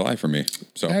 4th of July for me.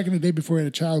 So Back in the day before we had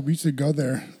a child, we used to go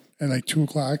there at like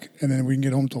 2:00, and then we can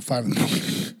get home till 5 in the morning.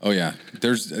 oh yeah,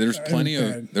 there's plenty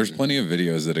bad. of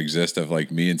videos that exist of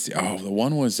like me and the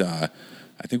one was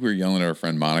I think we were yelling at our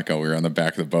friend Monica. We were on the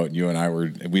back of the boat, and you and I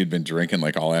we had been drinking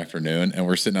like all afternoon, and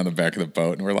we're sitting on the back of the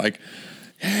boat, and we're like,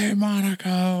 "Hey,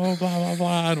 Monica, blah blah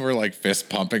blah," and we're like fist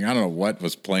pumping. I don't know what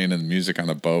was playing in the music on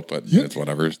the boat, but it's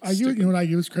whatever. You know what I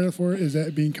give us credit for is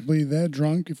that being completely that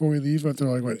drunk before we leave after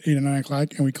like 8 or 9 o'clock,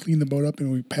 and we clean the boat up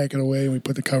and we pack it away and we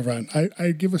put the cover on.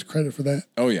 I give us credit for that.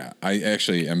 Oh yeah, I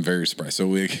actually am very surprised. So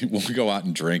we'll go out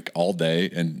and drink all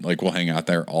day, and like we'll hang out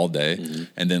there all day,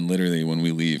 and then literally when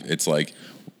we leave, it's like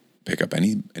pick up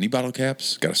any bottle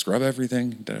caps, got to scrub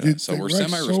everything. So we're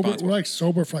semi-responsible. We're like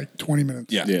sober for like 20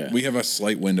 minutes. Yeah, we have a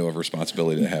slight window of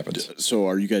responsibility that happens. So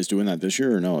are you guys doing that this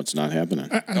year or no? It's not happening.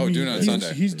 Doing it on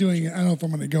Sunday. He's doing it. I don't know if I'm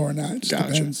going to go or not. It just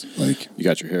Gotcha. depends. Like, You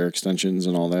got your hair extensions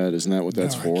and all that. Isn't that what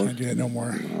that's no, for? I can't do that no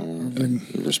more. I've been-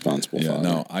 Responsible Yeah, father.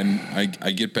 no,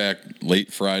 I get back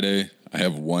late Friday. I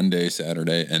have one day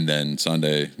Saturday, and then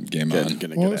Sunday game on.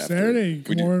 Gonna well, get after it. Saturday,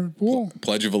 We do more pool.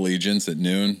 Pledge of Allegiance at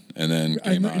noon, and then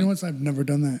game on. You know what? I've never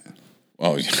done that.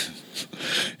 Oh,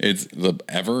 it's the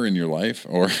ever in your life,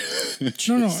 or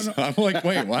No. I'm like,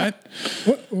 wait, what?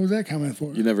 What was that comment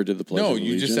for? You never did the pledge No, of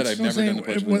you just said allegiance? I've never done the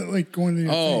pledge. What, like going to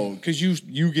your Oh, thing. because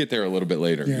you get there a little bit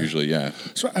later Yeah. usually. Yeah.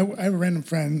 So I have a random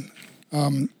friend.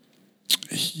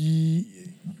 He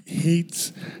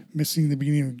hates missing the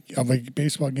beginning of like a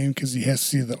baseball game because he has to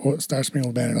see the Star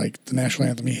Spangled Banner, like the national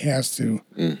anthem. He has to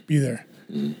be there.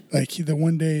 Like the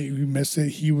one day we missed it,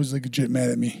 he was like legit mad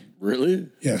at me. Really?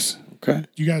 Yes, Okay.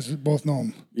 you guys both know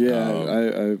him. Yeah,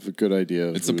 I have a good idea.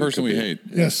 of It's the who it person could we be. hate.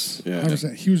 Yes, Yeah.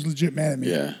 100%. He was legit mad at me.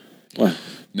 Yeah. Well,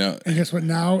 No, And guess what?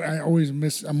 Now I always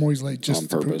miss. I'm always late just On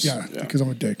to prove- purpose. yeah, Yeah. because I'm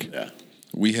a dick. yeah.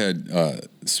 we had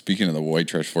speaking of the white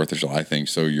trash 4th of July thing.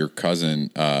 So your cousin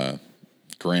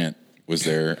Grant was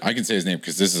there. I can say his name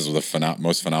because this is the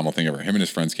most phenomenal thing ever. Him and his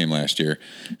friends came last year,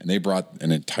 and they brought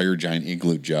an entire giant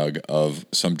igloo jug of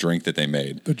some drink that they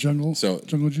made. The jungle. So-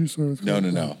 jungle juice. Or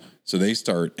No. So they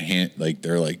start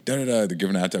they're like da da da. They're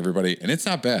giving out to everybody, and it's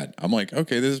not bad. I'm like,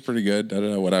 okay, this is pretty good. Da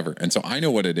da da, whatever. And so I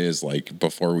know what it is like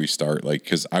before we start, like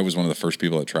because I was one of the first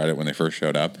people that tried it when they first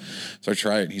showed up. So I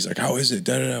try it, and he's like, how is it?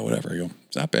 Da da da, whatever. I go,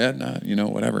 it's not bad, not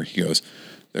whatever. He goes,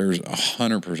 there's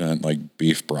 100% like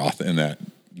beef broth in that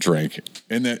drink,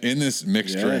 in this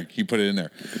mixed drink. He put it in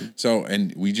there. So,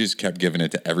 and we just kept giving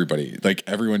it to everybody. Like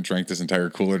everyone drank this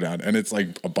entire cooler down, and it's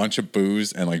like a bunch of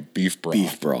booze and like beef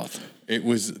broth. It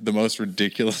was the most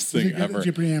ridiculous thing ever. Did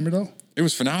you pretty hammer though? It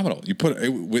was phenomenal. You put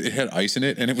it had ice in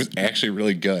it, and it was actually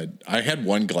really good. I had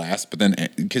one glass, but then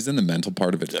because then the mental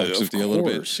part of it fucks with you a little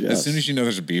bit. Yes. As soon as you know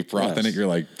there's a beef broth in it, you're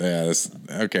like, yeah, this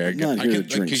okay. I get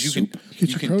because you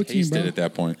can taste it at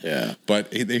that point. Yeah,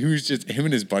 but he was just him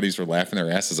and his buddies were laughing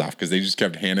their asses off because they just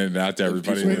kept handing it out to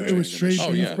everybody. It was straight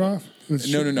beef broth.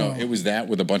 No. It was that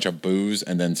with a bunch of booze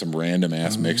and then some random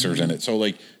ass mixers in it. So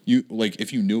like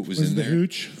if you knew it was in there.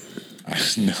 Hooch?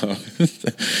 No.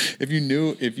 If you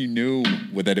knew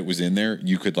that it was in there,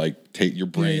 you could like take your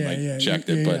brain checked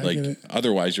it, but like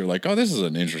otherwise you're like, oh, this is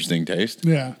an interesting taste.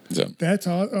 Yeah, so that's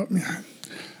all.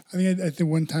 I think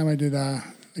one time I did.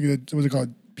 What was it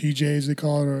called? PJs they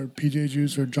call it, or PJ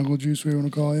juice, or jungle juice, whatever you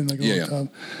want to call it, in like a little tub.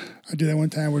 I did that one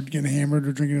time. We're getting hammered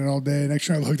or drinking it all day. Next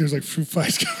time I looked, there's like fruit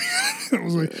flies coming out. It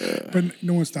was like, but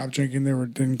no one stopped drinking.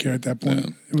 Didn't care at that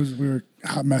point. We were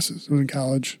hot messes. It was in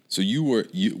college. So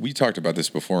we talked about this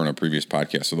before in a previous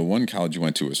podcast. So the one college you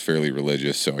went to was fairly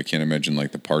religious. So I can't imagine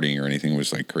like the partying or anything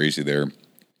was like crazy there.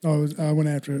 Oh, I went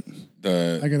after it.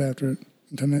 I got after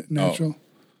it. Natural.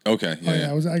 Okay.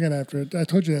 Yeah. I got after it. I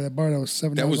told you that bar that was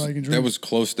 $7 all you can drink. That was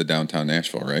close to downtown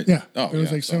Nashville, right? Yeah. It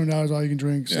was like $7 all you can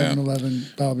drink. 7-Eleven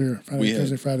bottle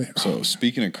beer. Friday. So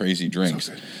speaking of crazy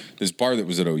drinks, this bar that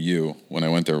was at OU when I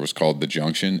went there was called the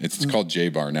Junction. It's called J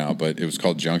Bar now, but it was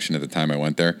called Junction at the time I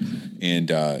went there, and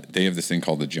they have this thing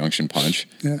called the Junction Punch,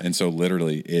 and so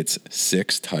literally it's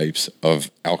 6 types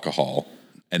of alcohol.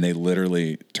 And they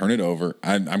literally turn it over.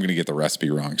 I'm going to get the recipe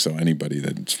wrong, so anybody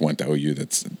that went to OU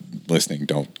that's listening,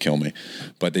 don't kill me.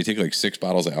 But they take like 6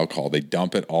 bottles of alcohol. They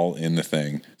dump it all in the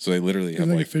thing. So they literally have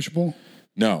like a fishbowl?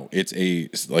 No,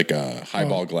 it's like a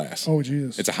highball glass. Oh,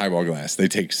 Jesus. It's a highball glass. They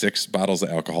take 6 bottles of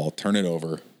alcohol, turn it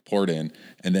over, pour it in,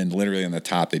 and then literally on the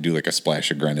top they do like a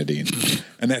splash of grenadine.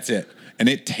 And that's it. And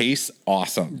it tastes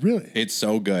awesome. Really? It's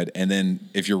so good. And then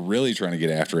if you're really trying to get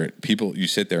after it, you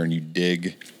sit there and you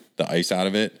dig the ice out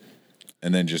of it,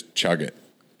 and then just chug it.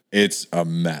 It's a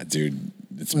mess, dude.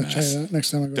 It's a mess. Try that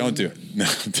next time I go. Don't do it. No,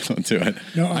 don't do it.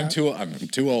 No, I'm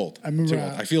too old.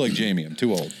 I feel like Jamie. I'm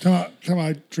too old. Talking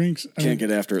about drinks. Can't get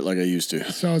after it like I used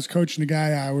to. So I was coaching a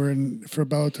guy. We were in for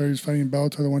Bellator. He was fighting in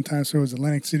Bellator the one time. So it was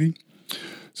Atlantic City.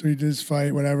 So he did his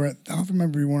fight, whatever. I don't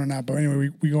remember if he won or not. But anyway,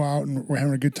 we go out and we're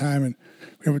having a good time. And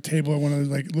we have a table at one of those,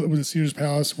 like, it was a Caesar's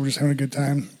Palace. We're just having a good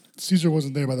time. Caesar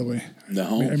wasn't there, by the way.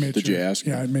 No? Did you ask?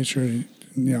 Yeah, I made sure.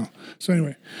 So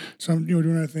anyway, so I'm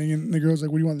doing our thing, and the girl's like,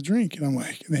 "What do you want to drink?" And I'm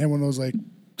like, and they had one of those like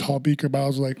tall beaker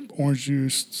bottles with like orange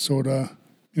juice, soda,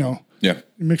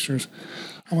 mixers.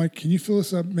 I'm like, "Can you fill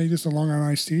this up? Make this a Long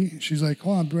Island iced tea?" She's like,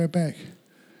 "Hold on, I'll be right back."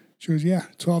 She goes, "Yeah,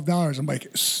 $12." I'm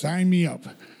like, "Sign me up."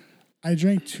 I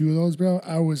drank 2 of those, bro.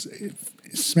 I was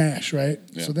smashed, right?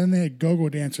 Yeah. So then they had go-go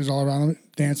dancers all around it,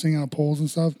 dancing on poles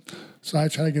and stuff. So I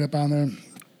try to get up on there.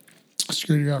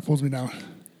 Security guard pulls me down.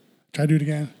 Try to do it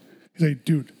again. He's like,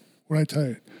 "Dude, what did I tell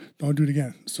you? Don't do it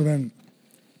again." So then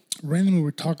randomly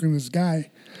we're talking to this guy,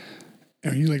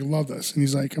 and he like loved us. And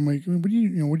he's like, I'm like, "What are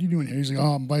you doing here?" He's like,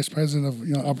 "Oh, I'm vice president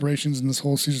of operations in this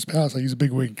whole Caesar's Palace." Like, he's a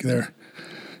big wig there.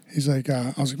 He's like,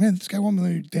 I was like, "Man, this guy wanted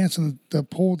me to dance on the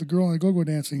pole with the girl and the go-go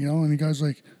dancing, And the guy's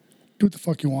like, "Do what the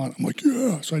fuck you want." I'm like,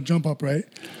 "Yeah." So I jump up, right?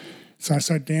 So I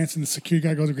start dancing. The security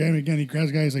guy goes to grab me again. He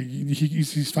grabs the guy. He's like,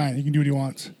 he's fine. He can do what he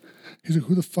wants. He's like,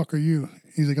 "Who the fuck are you?"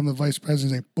 He's like, "I'm the vice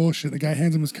president." He's like, "Bullshit." The guy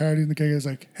hands him his card, and the guy is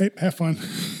like, "Hey, have fun."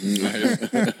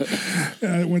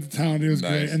 And I went to town. It was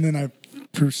great. And then I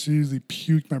profusely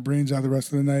puked my brains out the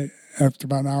rest of the night after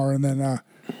about an hour. And then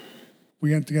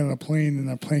we got to get on a plane, and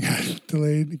our plane got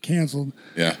delayed, canceled.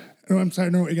 Yeah. No, I'm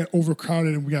sorry. No, it got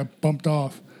overcrowded, and we got bumped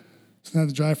off. So I had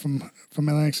to drive from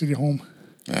Atlantic City home.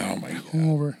 Oh, my God.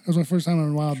 Hungover. That was my first time in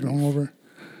a while I've been hungover.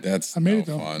 I made it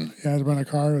though. Fun. Yeah, I had to run a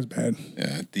car. It was bad.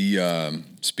 Yeah. The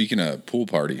speaking of pool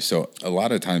parties, so a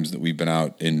lot of times that we've been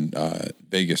out in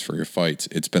Vegas for your fights,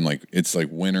 it's like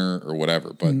winter or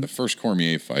whatever. But the first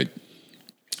Cormier fight,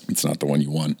 it's not the one you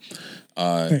won.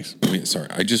 Thanks. Sorry,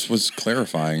 I just was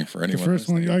clarifying for anyone. The first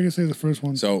one, I can say the first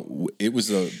one. So it was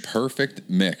a perfect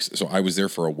mix. So I was there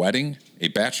for a wedding, a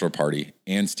bachelor party,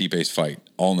 and Stipe's fight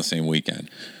all in the same weekend.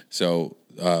 So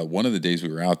one of the days we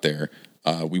were out there,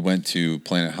 we went to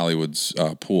Planet Hollywood's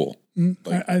pool.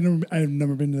 I've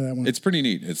never been to that one. It's pretty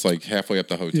neat. It's like halfway up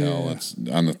the hotel. Yeah. It's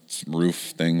on the roof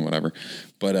thing, whatever.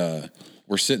 But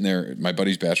we're sitting there. My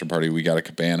buddy's bachelor party. We got a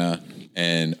cabana,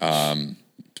 and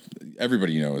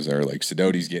everybody is there. Like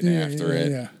Sidoti's getting after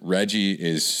it. Yeah. Reggie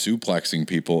is suplexing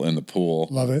people in the pool.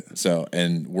 Love it. So,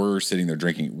 and we're sitting there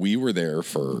drinking. We were there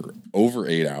for over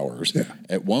 8 hours. Yeah.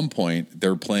 At one point,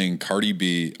 they're playing Cardi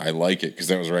B. I Like It, because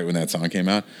that was right when that song came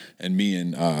out. And me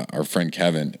and our friend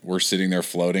Kevin, we're sitting there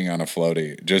floating on a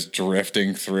floaty, just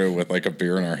drifting through with like a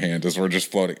beer in our hand as we're just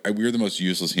floating. We were the most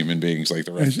useless human beings. Like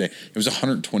the rest of the day, it was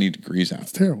 120 degrees out.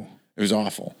 It's terrible. It was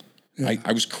awful. Yeah.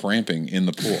 I was cramping in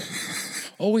the pool.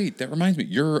 Oh wait, that reminds me.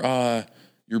 Your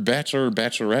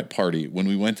bachelorette party, when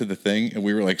we went to the thing and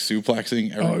we were like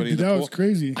suplexing everybody in the pool. That was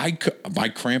crazy. I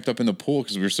cramped up in the pool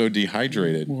because we were so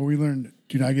dehydrated. Well, we learned,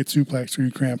 do not get suplexed or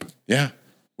you cramp. Yeah.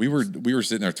 We were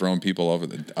sitting there throwing people over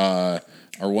the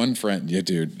our one friend, yeah,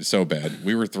 dude, so bad.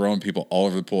 We were throwing people all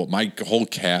over the pool. My whole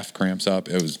calf cramps up.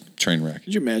 It was train wreck.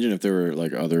 Could you imagine if there were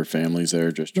like other families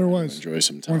there just There trying was. to enjoy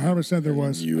some time? 100% there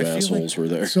was. You assholes were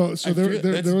there. So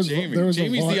there was Jamie. there was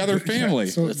Jamie's the other family.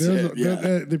 Yeah, so That's there it,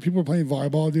 yeah. the people were playing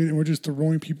volleyball, dude, and we're just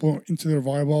throwing people into their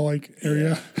volleyball like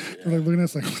area. They're like looking at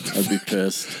us like, what the I'd be fuck?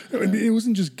 pissed. It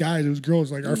wasn't just guys; it was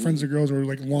girls. Like our friends are girls were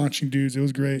like launching dudes. It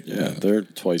was great. Yeah, they're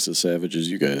twice as savage as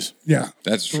you guys. Yeah,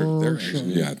 That's true. For They're, sure.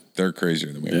 Yeah, they're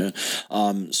crazier than we are.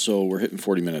 Yeah. So we're hitting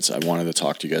 40 minutes. I wanted to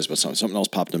talk to you guys about something. Something else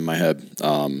popped in my head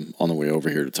on the way over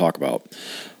here to talk about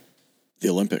the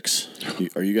Olympics.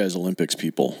 Are you guys Olympics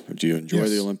people? Do you enjoy Yes,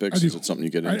 the Olympics? I do. Is it something you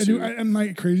get I into? do. I'm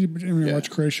not crazy, but I mean, I watch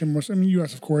Croatia most. I mean,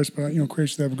 U.S. of course, but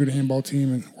Croatia they have a good handball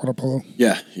team and water polo.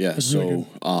 Yeah. really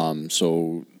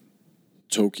So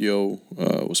Tokyo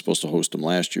was supposed to host them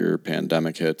last year.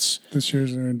 Pandemic hits. This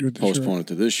year's they're going to do it this Postpone year. it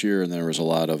to this year, and there was a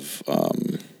lot of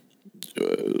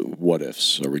what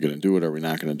ifs. Are we going to do it? Are we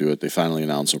not going to do it? They finally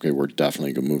announced, okay, we're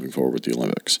definitely moving forward with the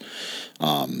Olympics.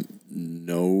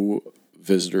 No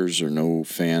visitors or no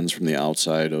fans from the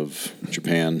outside of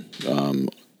Japan.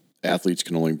 Athletes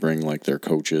can only bring like their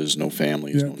coaches, no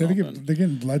families, Yeah, no they're nothing.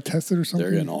 getting blood tested or something.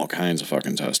 They're getting all kinds of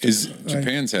fucking testing. Is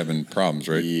Japan's having problems,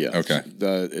 right? Yeah. Okay.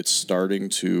 It's starting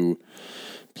to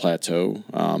plateau,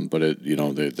 but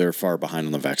they're far behind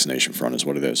on the vaccination front is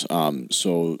what it is.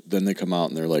 So then they come out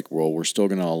and they're like, well, we're still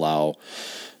going to allow,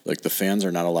 like the fans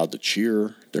are not allowed to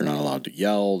cheer. They're not allowed to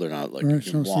yell. They're not like, Right,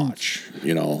 you can so watch,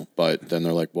 but then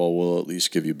they're like, well, we'll at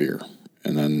least give you beer.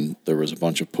 And then there was a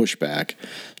bunch of pushback.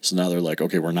 So now they're like,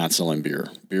 okay, we're not selling beer.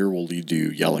 Beer will lead to you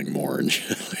yelling more. And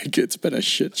like, it's been a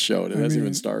shit show. And it hasn't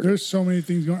even started. There's so many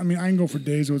things going. I mean, I can go for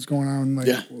days of what's going on, like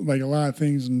a lot of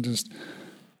things, and just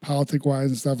politic wise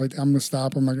and stuff. Like I'm gonna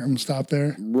stop. I'm gonna stop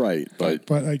there. Right, but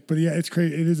yeah, it's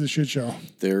crazy. It is a shit show.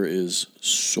 there is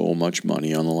so much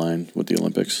money on the line with the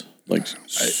Olympics. Like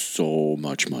so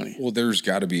much money. Well, there's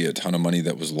got to be a ton of money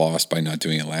that was lost by not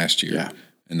doing it last year. Yeah.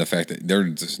 And the fact that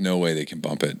there's no way they can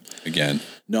bump it again.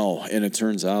 No, and it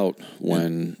turns out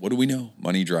when What do we know?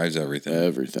 Money drives everything.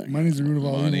 everything. Money's the root of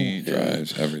all Money evil.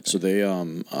 drives everything. So they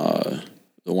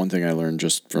the one thing I learned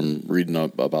just from reading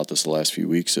up about this the last few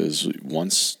weeks is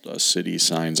once a city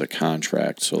signs a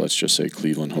contract, so let's just say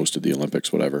Cleveland hosted the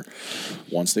Olympics, whatever.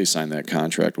 Once they sign that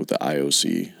contract with the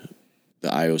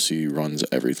IOC runs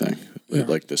everything. Yeah.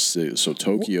 Like the city, so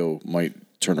Tokyo might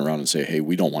turn around and say, "Hey,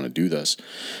 we don't want to do this."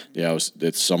 Yeah,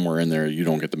 it's somewhere in there. You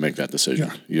don't get to make that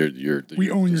decision. Yeah. We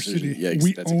own your decision. city. Yeah,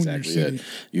 We that's own exactly your it. city.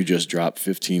 You just dropped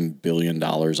 $15 billion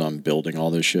on building all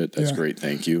this shit. That's Yeah. great.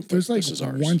 Thank you. But There's like this is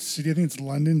ours. one city. I think it's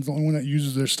London. Is the only one that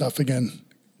uses their stuff again.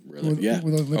 Really? Yeah.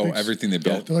 With the Olympics. everything they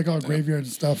built. They're like all graveyards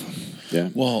and stuff. Yeah.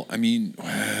 Well, I mean,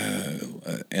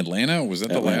 Atlanta, was that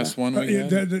the Atlanta. last one we Yeah,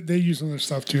 had? they use some of their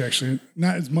stuff too. Actually,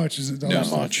 not as much as the other Not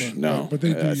stuff, much. No. but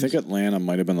they do. I think Atlanta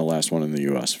might have been the last one in the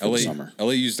U.S. for the summer.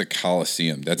 LA used the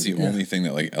Coliseum. That's the only thing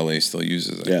that like LA still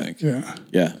uses, I Yeah. think. yeah.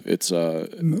 Yeah. It's a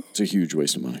huge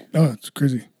waste of money. Oh, it's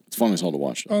crazy. It's fun as hell to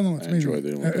watch. Oh no, it's I amazing. enjoy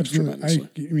the Olympics Absolutely.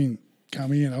 tremendously. I mean, count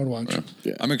me in. I would watch.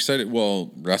 Yeah. I'm excited.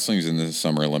 Well, wrestling's in the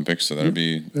Summer Olympics, so that'll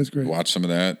be That's great. Watch some of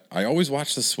that. I always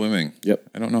watch the swimming. Yep.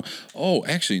 I don't know. Oh,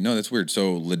 actually, no, that's weird.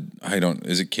 So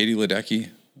is it Katie Ledecky?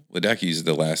 Ledecky's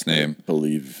the last name.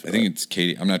 Believe. I think it's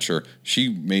Katie. I'm not sure. She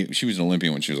was an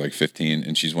Olympian when she was like 15,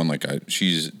 and she's won like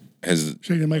Shaking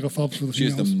Michael Phelps for the she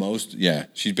has females. the most. Yeah,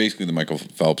 she's basically the Michael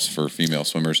Phelps for female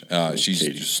swimmers. She's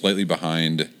Katie. just slightly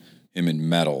behind him in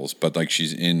medals, but like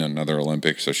she's in another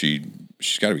Olympics, so she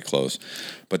she's got to be close.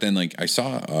 But then, like, I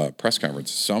saw a press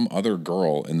conference. Some other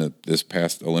girl in this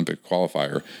past Olympic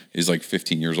qualifier is like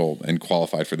 15 years old and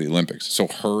qualified for the Olympics. So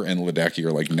her and Ledecky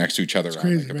are like next to each other.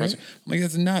 Crazy, like, right? I'm like,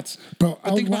 that's nuts. Bro,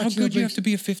 But think about how good you have to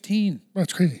be at 15. Bro,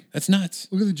 it's crazy. That's nuts.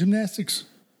 Look at the gymnastics.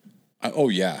 Oh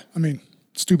yeah. I mean,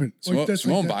 stupid.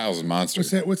 Simone Biles is a monster.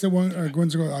 What's that one?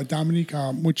 Gwen's girl, Dominique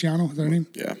Mucciano, is that her name?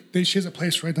 Yeah. She has a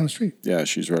place right down the street. Yeah,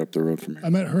 she's right up the road from here. I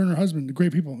met her and her husband, they're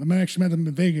great people. I actually met them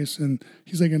in Vegas, and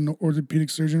he's like an orthopedic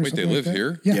surgeon or Wait, something they like live that.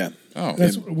 here? Yeah. Yeah. Oh.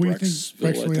 That's In what do you think?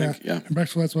 Brecksville, I think, yeah. And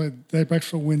Brecksville, that's why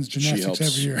Brecksville wins She gymnastics helps.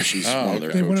 every year. She's Oh, one of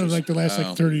their They won it coaches. like the last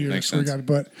like 30 years. makes So we sense.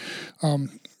 got it.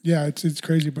 But yeah, it's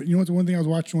crazy. But you know what? The one thing I was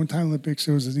watching one time Olympics,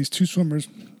 it was these two swimmers.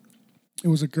 It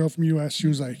was a girl from U.S. She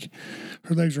was like,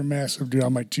 her legs were massive, dude.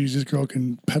 I'm like, geez, this girl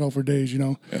can pedal for days, you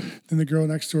know? Yeah. Then the girl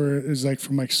next to her is like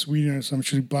from like Sweden or something.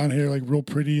 She had blonde hair, like real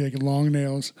pretty, like long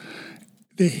nails.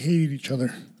 They hated each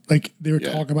other. Like they were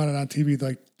Yeah. talking about it on TV.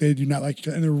 Like they do not like each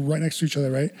other. And they're right next to each other,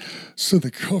 right? So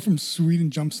the girl from Sweden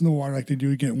jumps in the water like they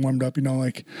do, getting warmed up, you know?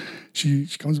 Like she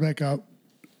comes back up,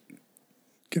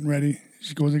 getting ready.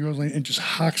 She goes in the girl's lane and just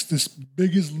hawks this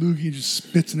biggest loogie and just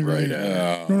spits in her Right, lane.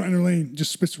 No, in her lane.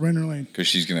 Just spits right in her lane. Because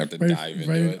she's gonna have to Right, dive into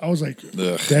right. it. I was like,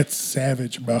 Ugh. that's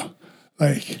savage, bro.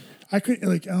 Like, I couldn't,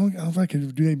 like, I don't know if I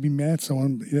could do that, be mad at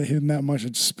someone that hit him that much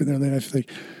and just spit in their lane. I feel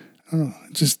like, I don't know.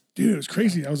 It's just, dude, it was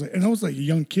crazy. I was like, and I was like a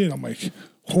young kid. I'm like,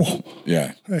 whoa.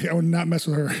 Yeah. Like, I would not mess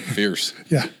with her. Fierce.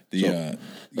 Yeah.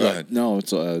 Go ahead. No,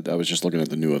 it's. I was just looking at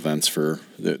the new events for.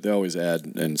 They always add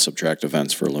and subtract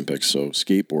events for Olympics. So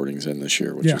skateboarding's in this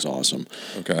year, which Yeah. is awesome.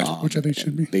 Okay. Which I think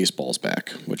should be. Baseball's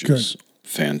back, which Good. is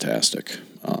fantastic.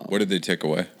 What did they take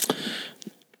away?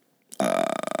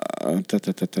 I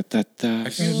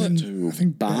feel it. to I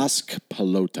think- Basque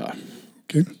Pelota.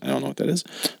 Okay. I don't know what that is.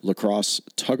 Lacrosse,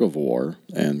 tug of war,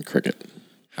 and cricket.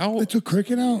 How? They took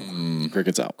cricket out.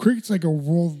 Cricket's out. Cricket's like a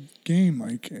world game.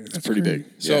 Like, that's Pretty crazy. big.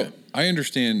 So Yeah. I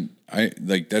understand. I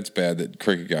like that's bad that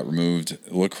cricket got removed.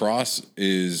 Lacrosse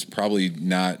is probably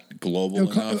not global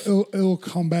enough. It'll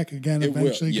come back again It will,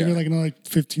 eventually. Give yeah. it like another like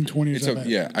 15, 20 years. It's I bet.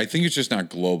 yeah, I think it's just not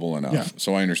global enough. Yeah.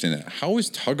 So I understand that. How is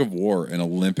tug of war an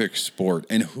Olympic sport?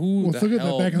 And who Well, the look at that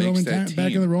hell back in the makes Roman that time, team?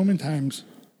 back in the Roman times.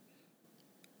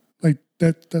 Like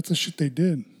that's the shit they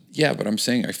did. Yeah, but I'm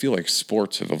saying I feel like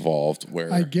sports have evolved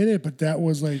where I get it, but that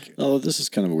was like Oh, this is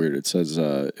kind of weird. It says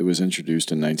it was introduced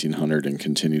in 1900 and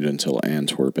continued until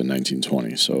Antwerp in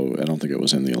 1920. So I don't think it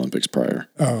was in the Olympics prior.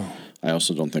 oh I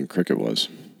also don't think cricket was.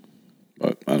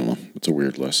 But I don't know. It's a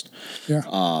weird list. yeah.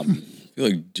 I feel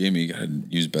like Jamie got to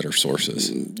use better sources.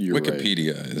 You're right.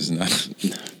 Wikipedia is not.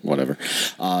 Whatever.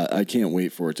 I can't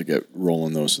wait for it to get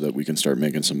rolling, though, so that we can start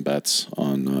making some bets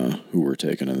on who we're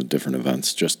taking in the different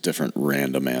events, just different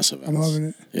random ass events. I'm loving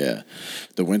it. Yeah.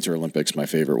 The Winter Olympics, my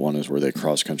favorite one is where they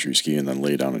cross-country ski and then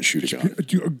lay down and shoot a gun.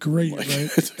 Dude, great, right?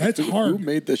 That's Who hard.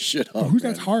 made this shit up? Who's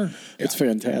man? that's hard? It's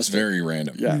fantastic. It's very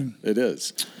random. Yeah, it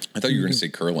is. I thought you were going to say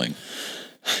curling.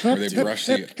 Where they brush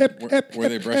where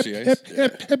they brush the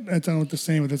ice. I don't know what the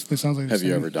same, but that sounds like the Have you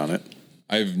same. ever done it?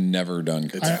 I've never done.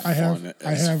 It's I have- fun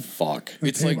I as have- fuck.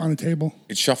 It's like on the table.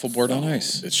 it's shuffleboard on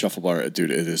ice. It's shuffleboard,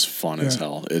 dude. It is fun as Yeah.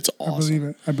 hell. It's awesome. I believe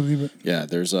it. I believe it. Yeah,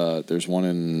 there's one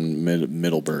in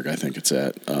Middleburg, I think it's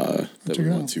at that check we it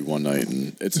went out. to one night,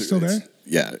 and it's still there?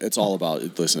 Yeah, it's all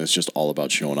about. Listen, it's just all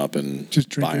about showing up and Just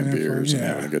drinking buying and having fun. beers and Yeah.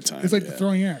 having a good time. It's like yeah. the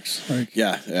throwing axe. Like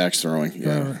Yeah, axe throwing.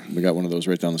 Yeah, Whatever. we got one of those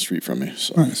right down the street from me.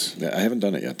 So Nice. yeah, I haven't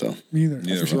done it yet though. me either.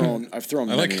 Neither I've have I. thrown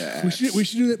I like- many a We axe.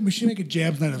 should do that. We should make a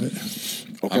jabs night of it.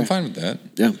 Okay. I'm fine with that.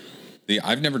 Yeah,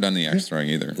 I've never done the axe throwing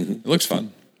either. It looks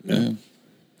fun. Yeah.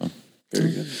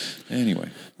 very good. Anyway,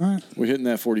 All right. We're hitting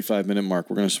that 45-minute mark.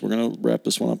 We're gonna wrap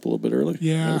this one up a little bit early. Is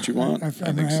Yeah. that what you want? I'm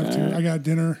gonna have to. I got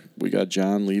dinner, We got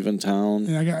John leaving town.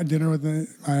 and I got dinner with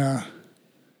my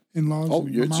in-laws. Oh,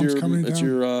 and my mom's coming in it's town.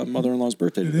 your mother-in-law's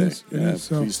birthday It today. is, it yeah, is,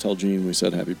 so- please tell Jean we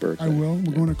said happy birthday. I will.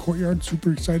 We're going to Courtyard.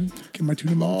 Super excited. Get my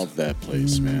tuna melts. Love that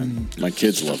place, man. My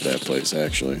kids love that place,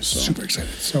 actually. So Super excited.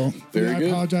 So Very I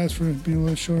good. apologize for being a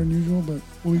little shorter than usual, but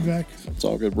we'll be back. it's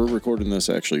all good. We're recording this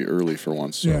actually early for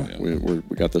once, so Yeah.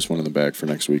 we got this one in the bag for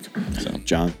next week. So,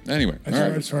 John, anyway, I all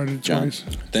started, right. started John. twice.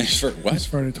 Thanks for I what?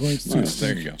 started twice. Nice.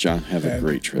 There you go. John, have a Bad.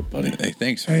 great trip, buddy. Hey,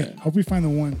 thanks. Hey, hope we find the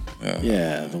one.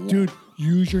 Yeah, the one. Dude,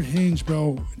 use your Hinge,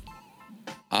 bro.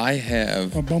 I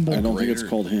have. Bumble. I don't think it's greater-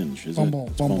 called Hinge. Is Bumble. it?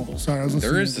 It's Bumble. Sorry, I was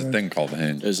listening. There is to a that. thing called the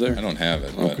Hinge. Is there? I don't have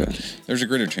it, but Okay. there's a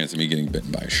greater chance of me getting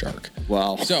bitten by a shark.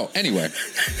 Wow. So anyway,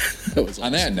 That was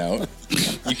on that note,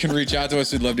 you can reach out to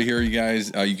us. We'd love to hear you guys.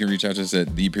 You can reach out to us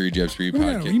at the Period Jabs Period We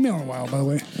haven't had an Podcast. email in a while, by the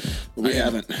way. We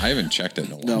haven't. I haven't checked it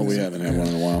in a while. No, we haven't had one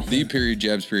in a while.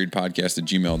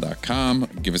 the.jabs.podcast@gmail.com.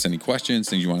 Give us any questions,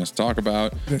 things you want us to talk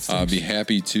about. Be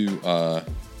happy to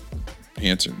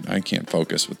answer. I can't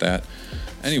focus with that.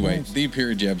 Anyway,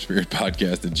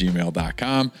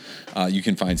 the.jabs.podcast@gmail.com. You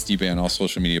can find Stipe on all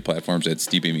social media platforms at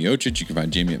Stipe Miocic. You can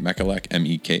find Jamie at Mekalek,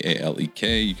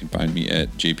 Mekalek. You can find me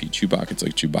at JP Chewbacca. It's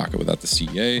like Chewbacca without the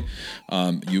CA.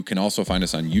 You can also find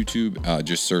us on YouTube.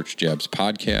 Just search Jabs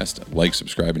Podcast. Like,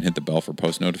 subscribe, and hit the bell for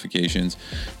post notifications.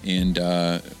 And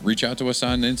reach out to us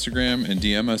on Instagram and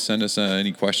DM us. Send us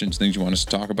any questions, things you want us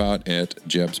to talk about at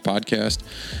Jabs Podcast.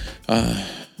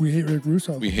 We hate Rick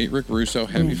Russo. We hate Rick Russo.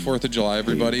 Happy 4th of July,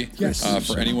 everybody. Yes.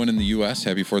 For anyone in the U.S.,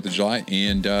 happy 4th of July.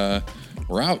 And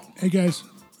we're out. Hey, guys.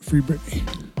 Free Britney.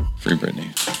 Free Britney.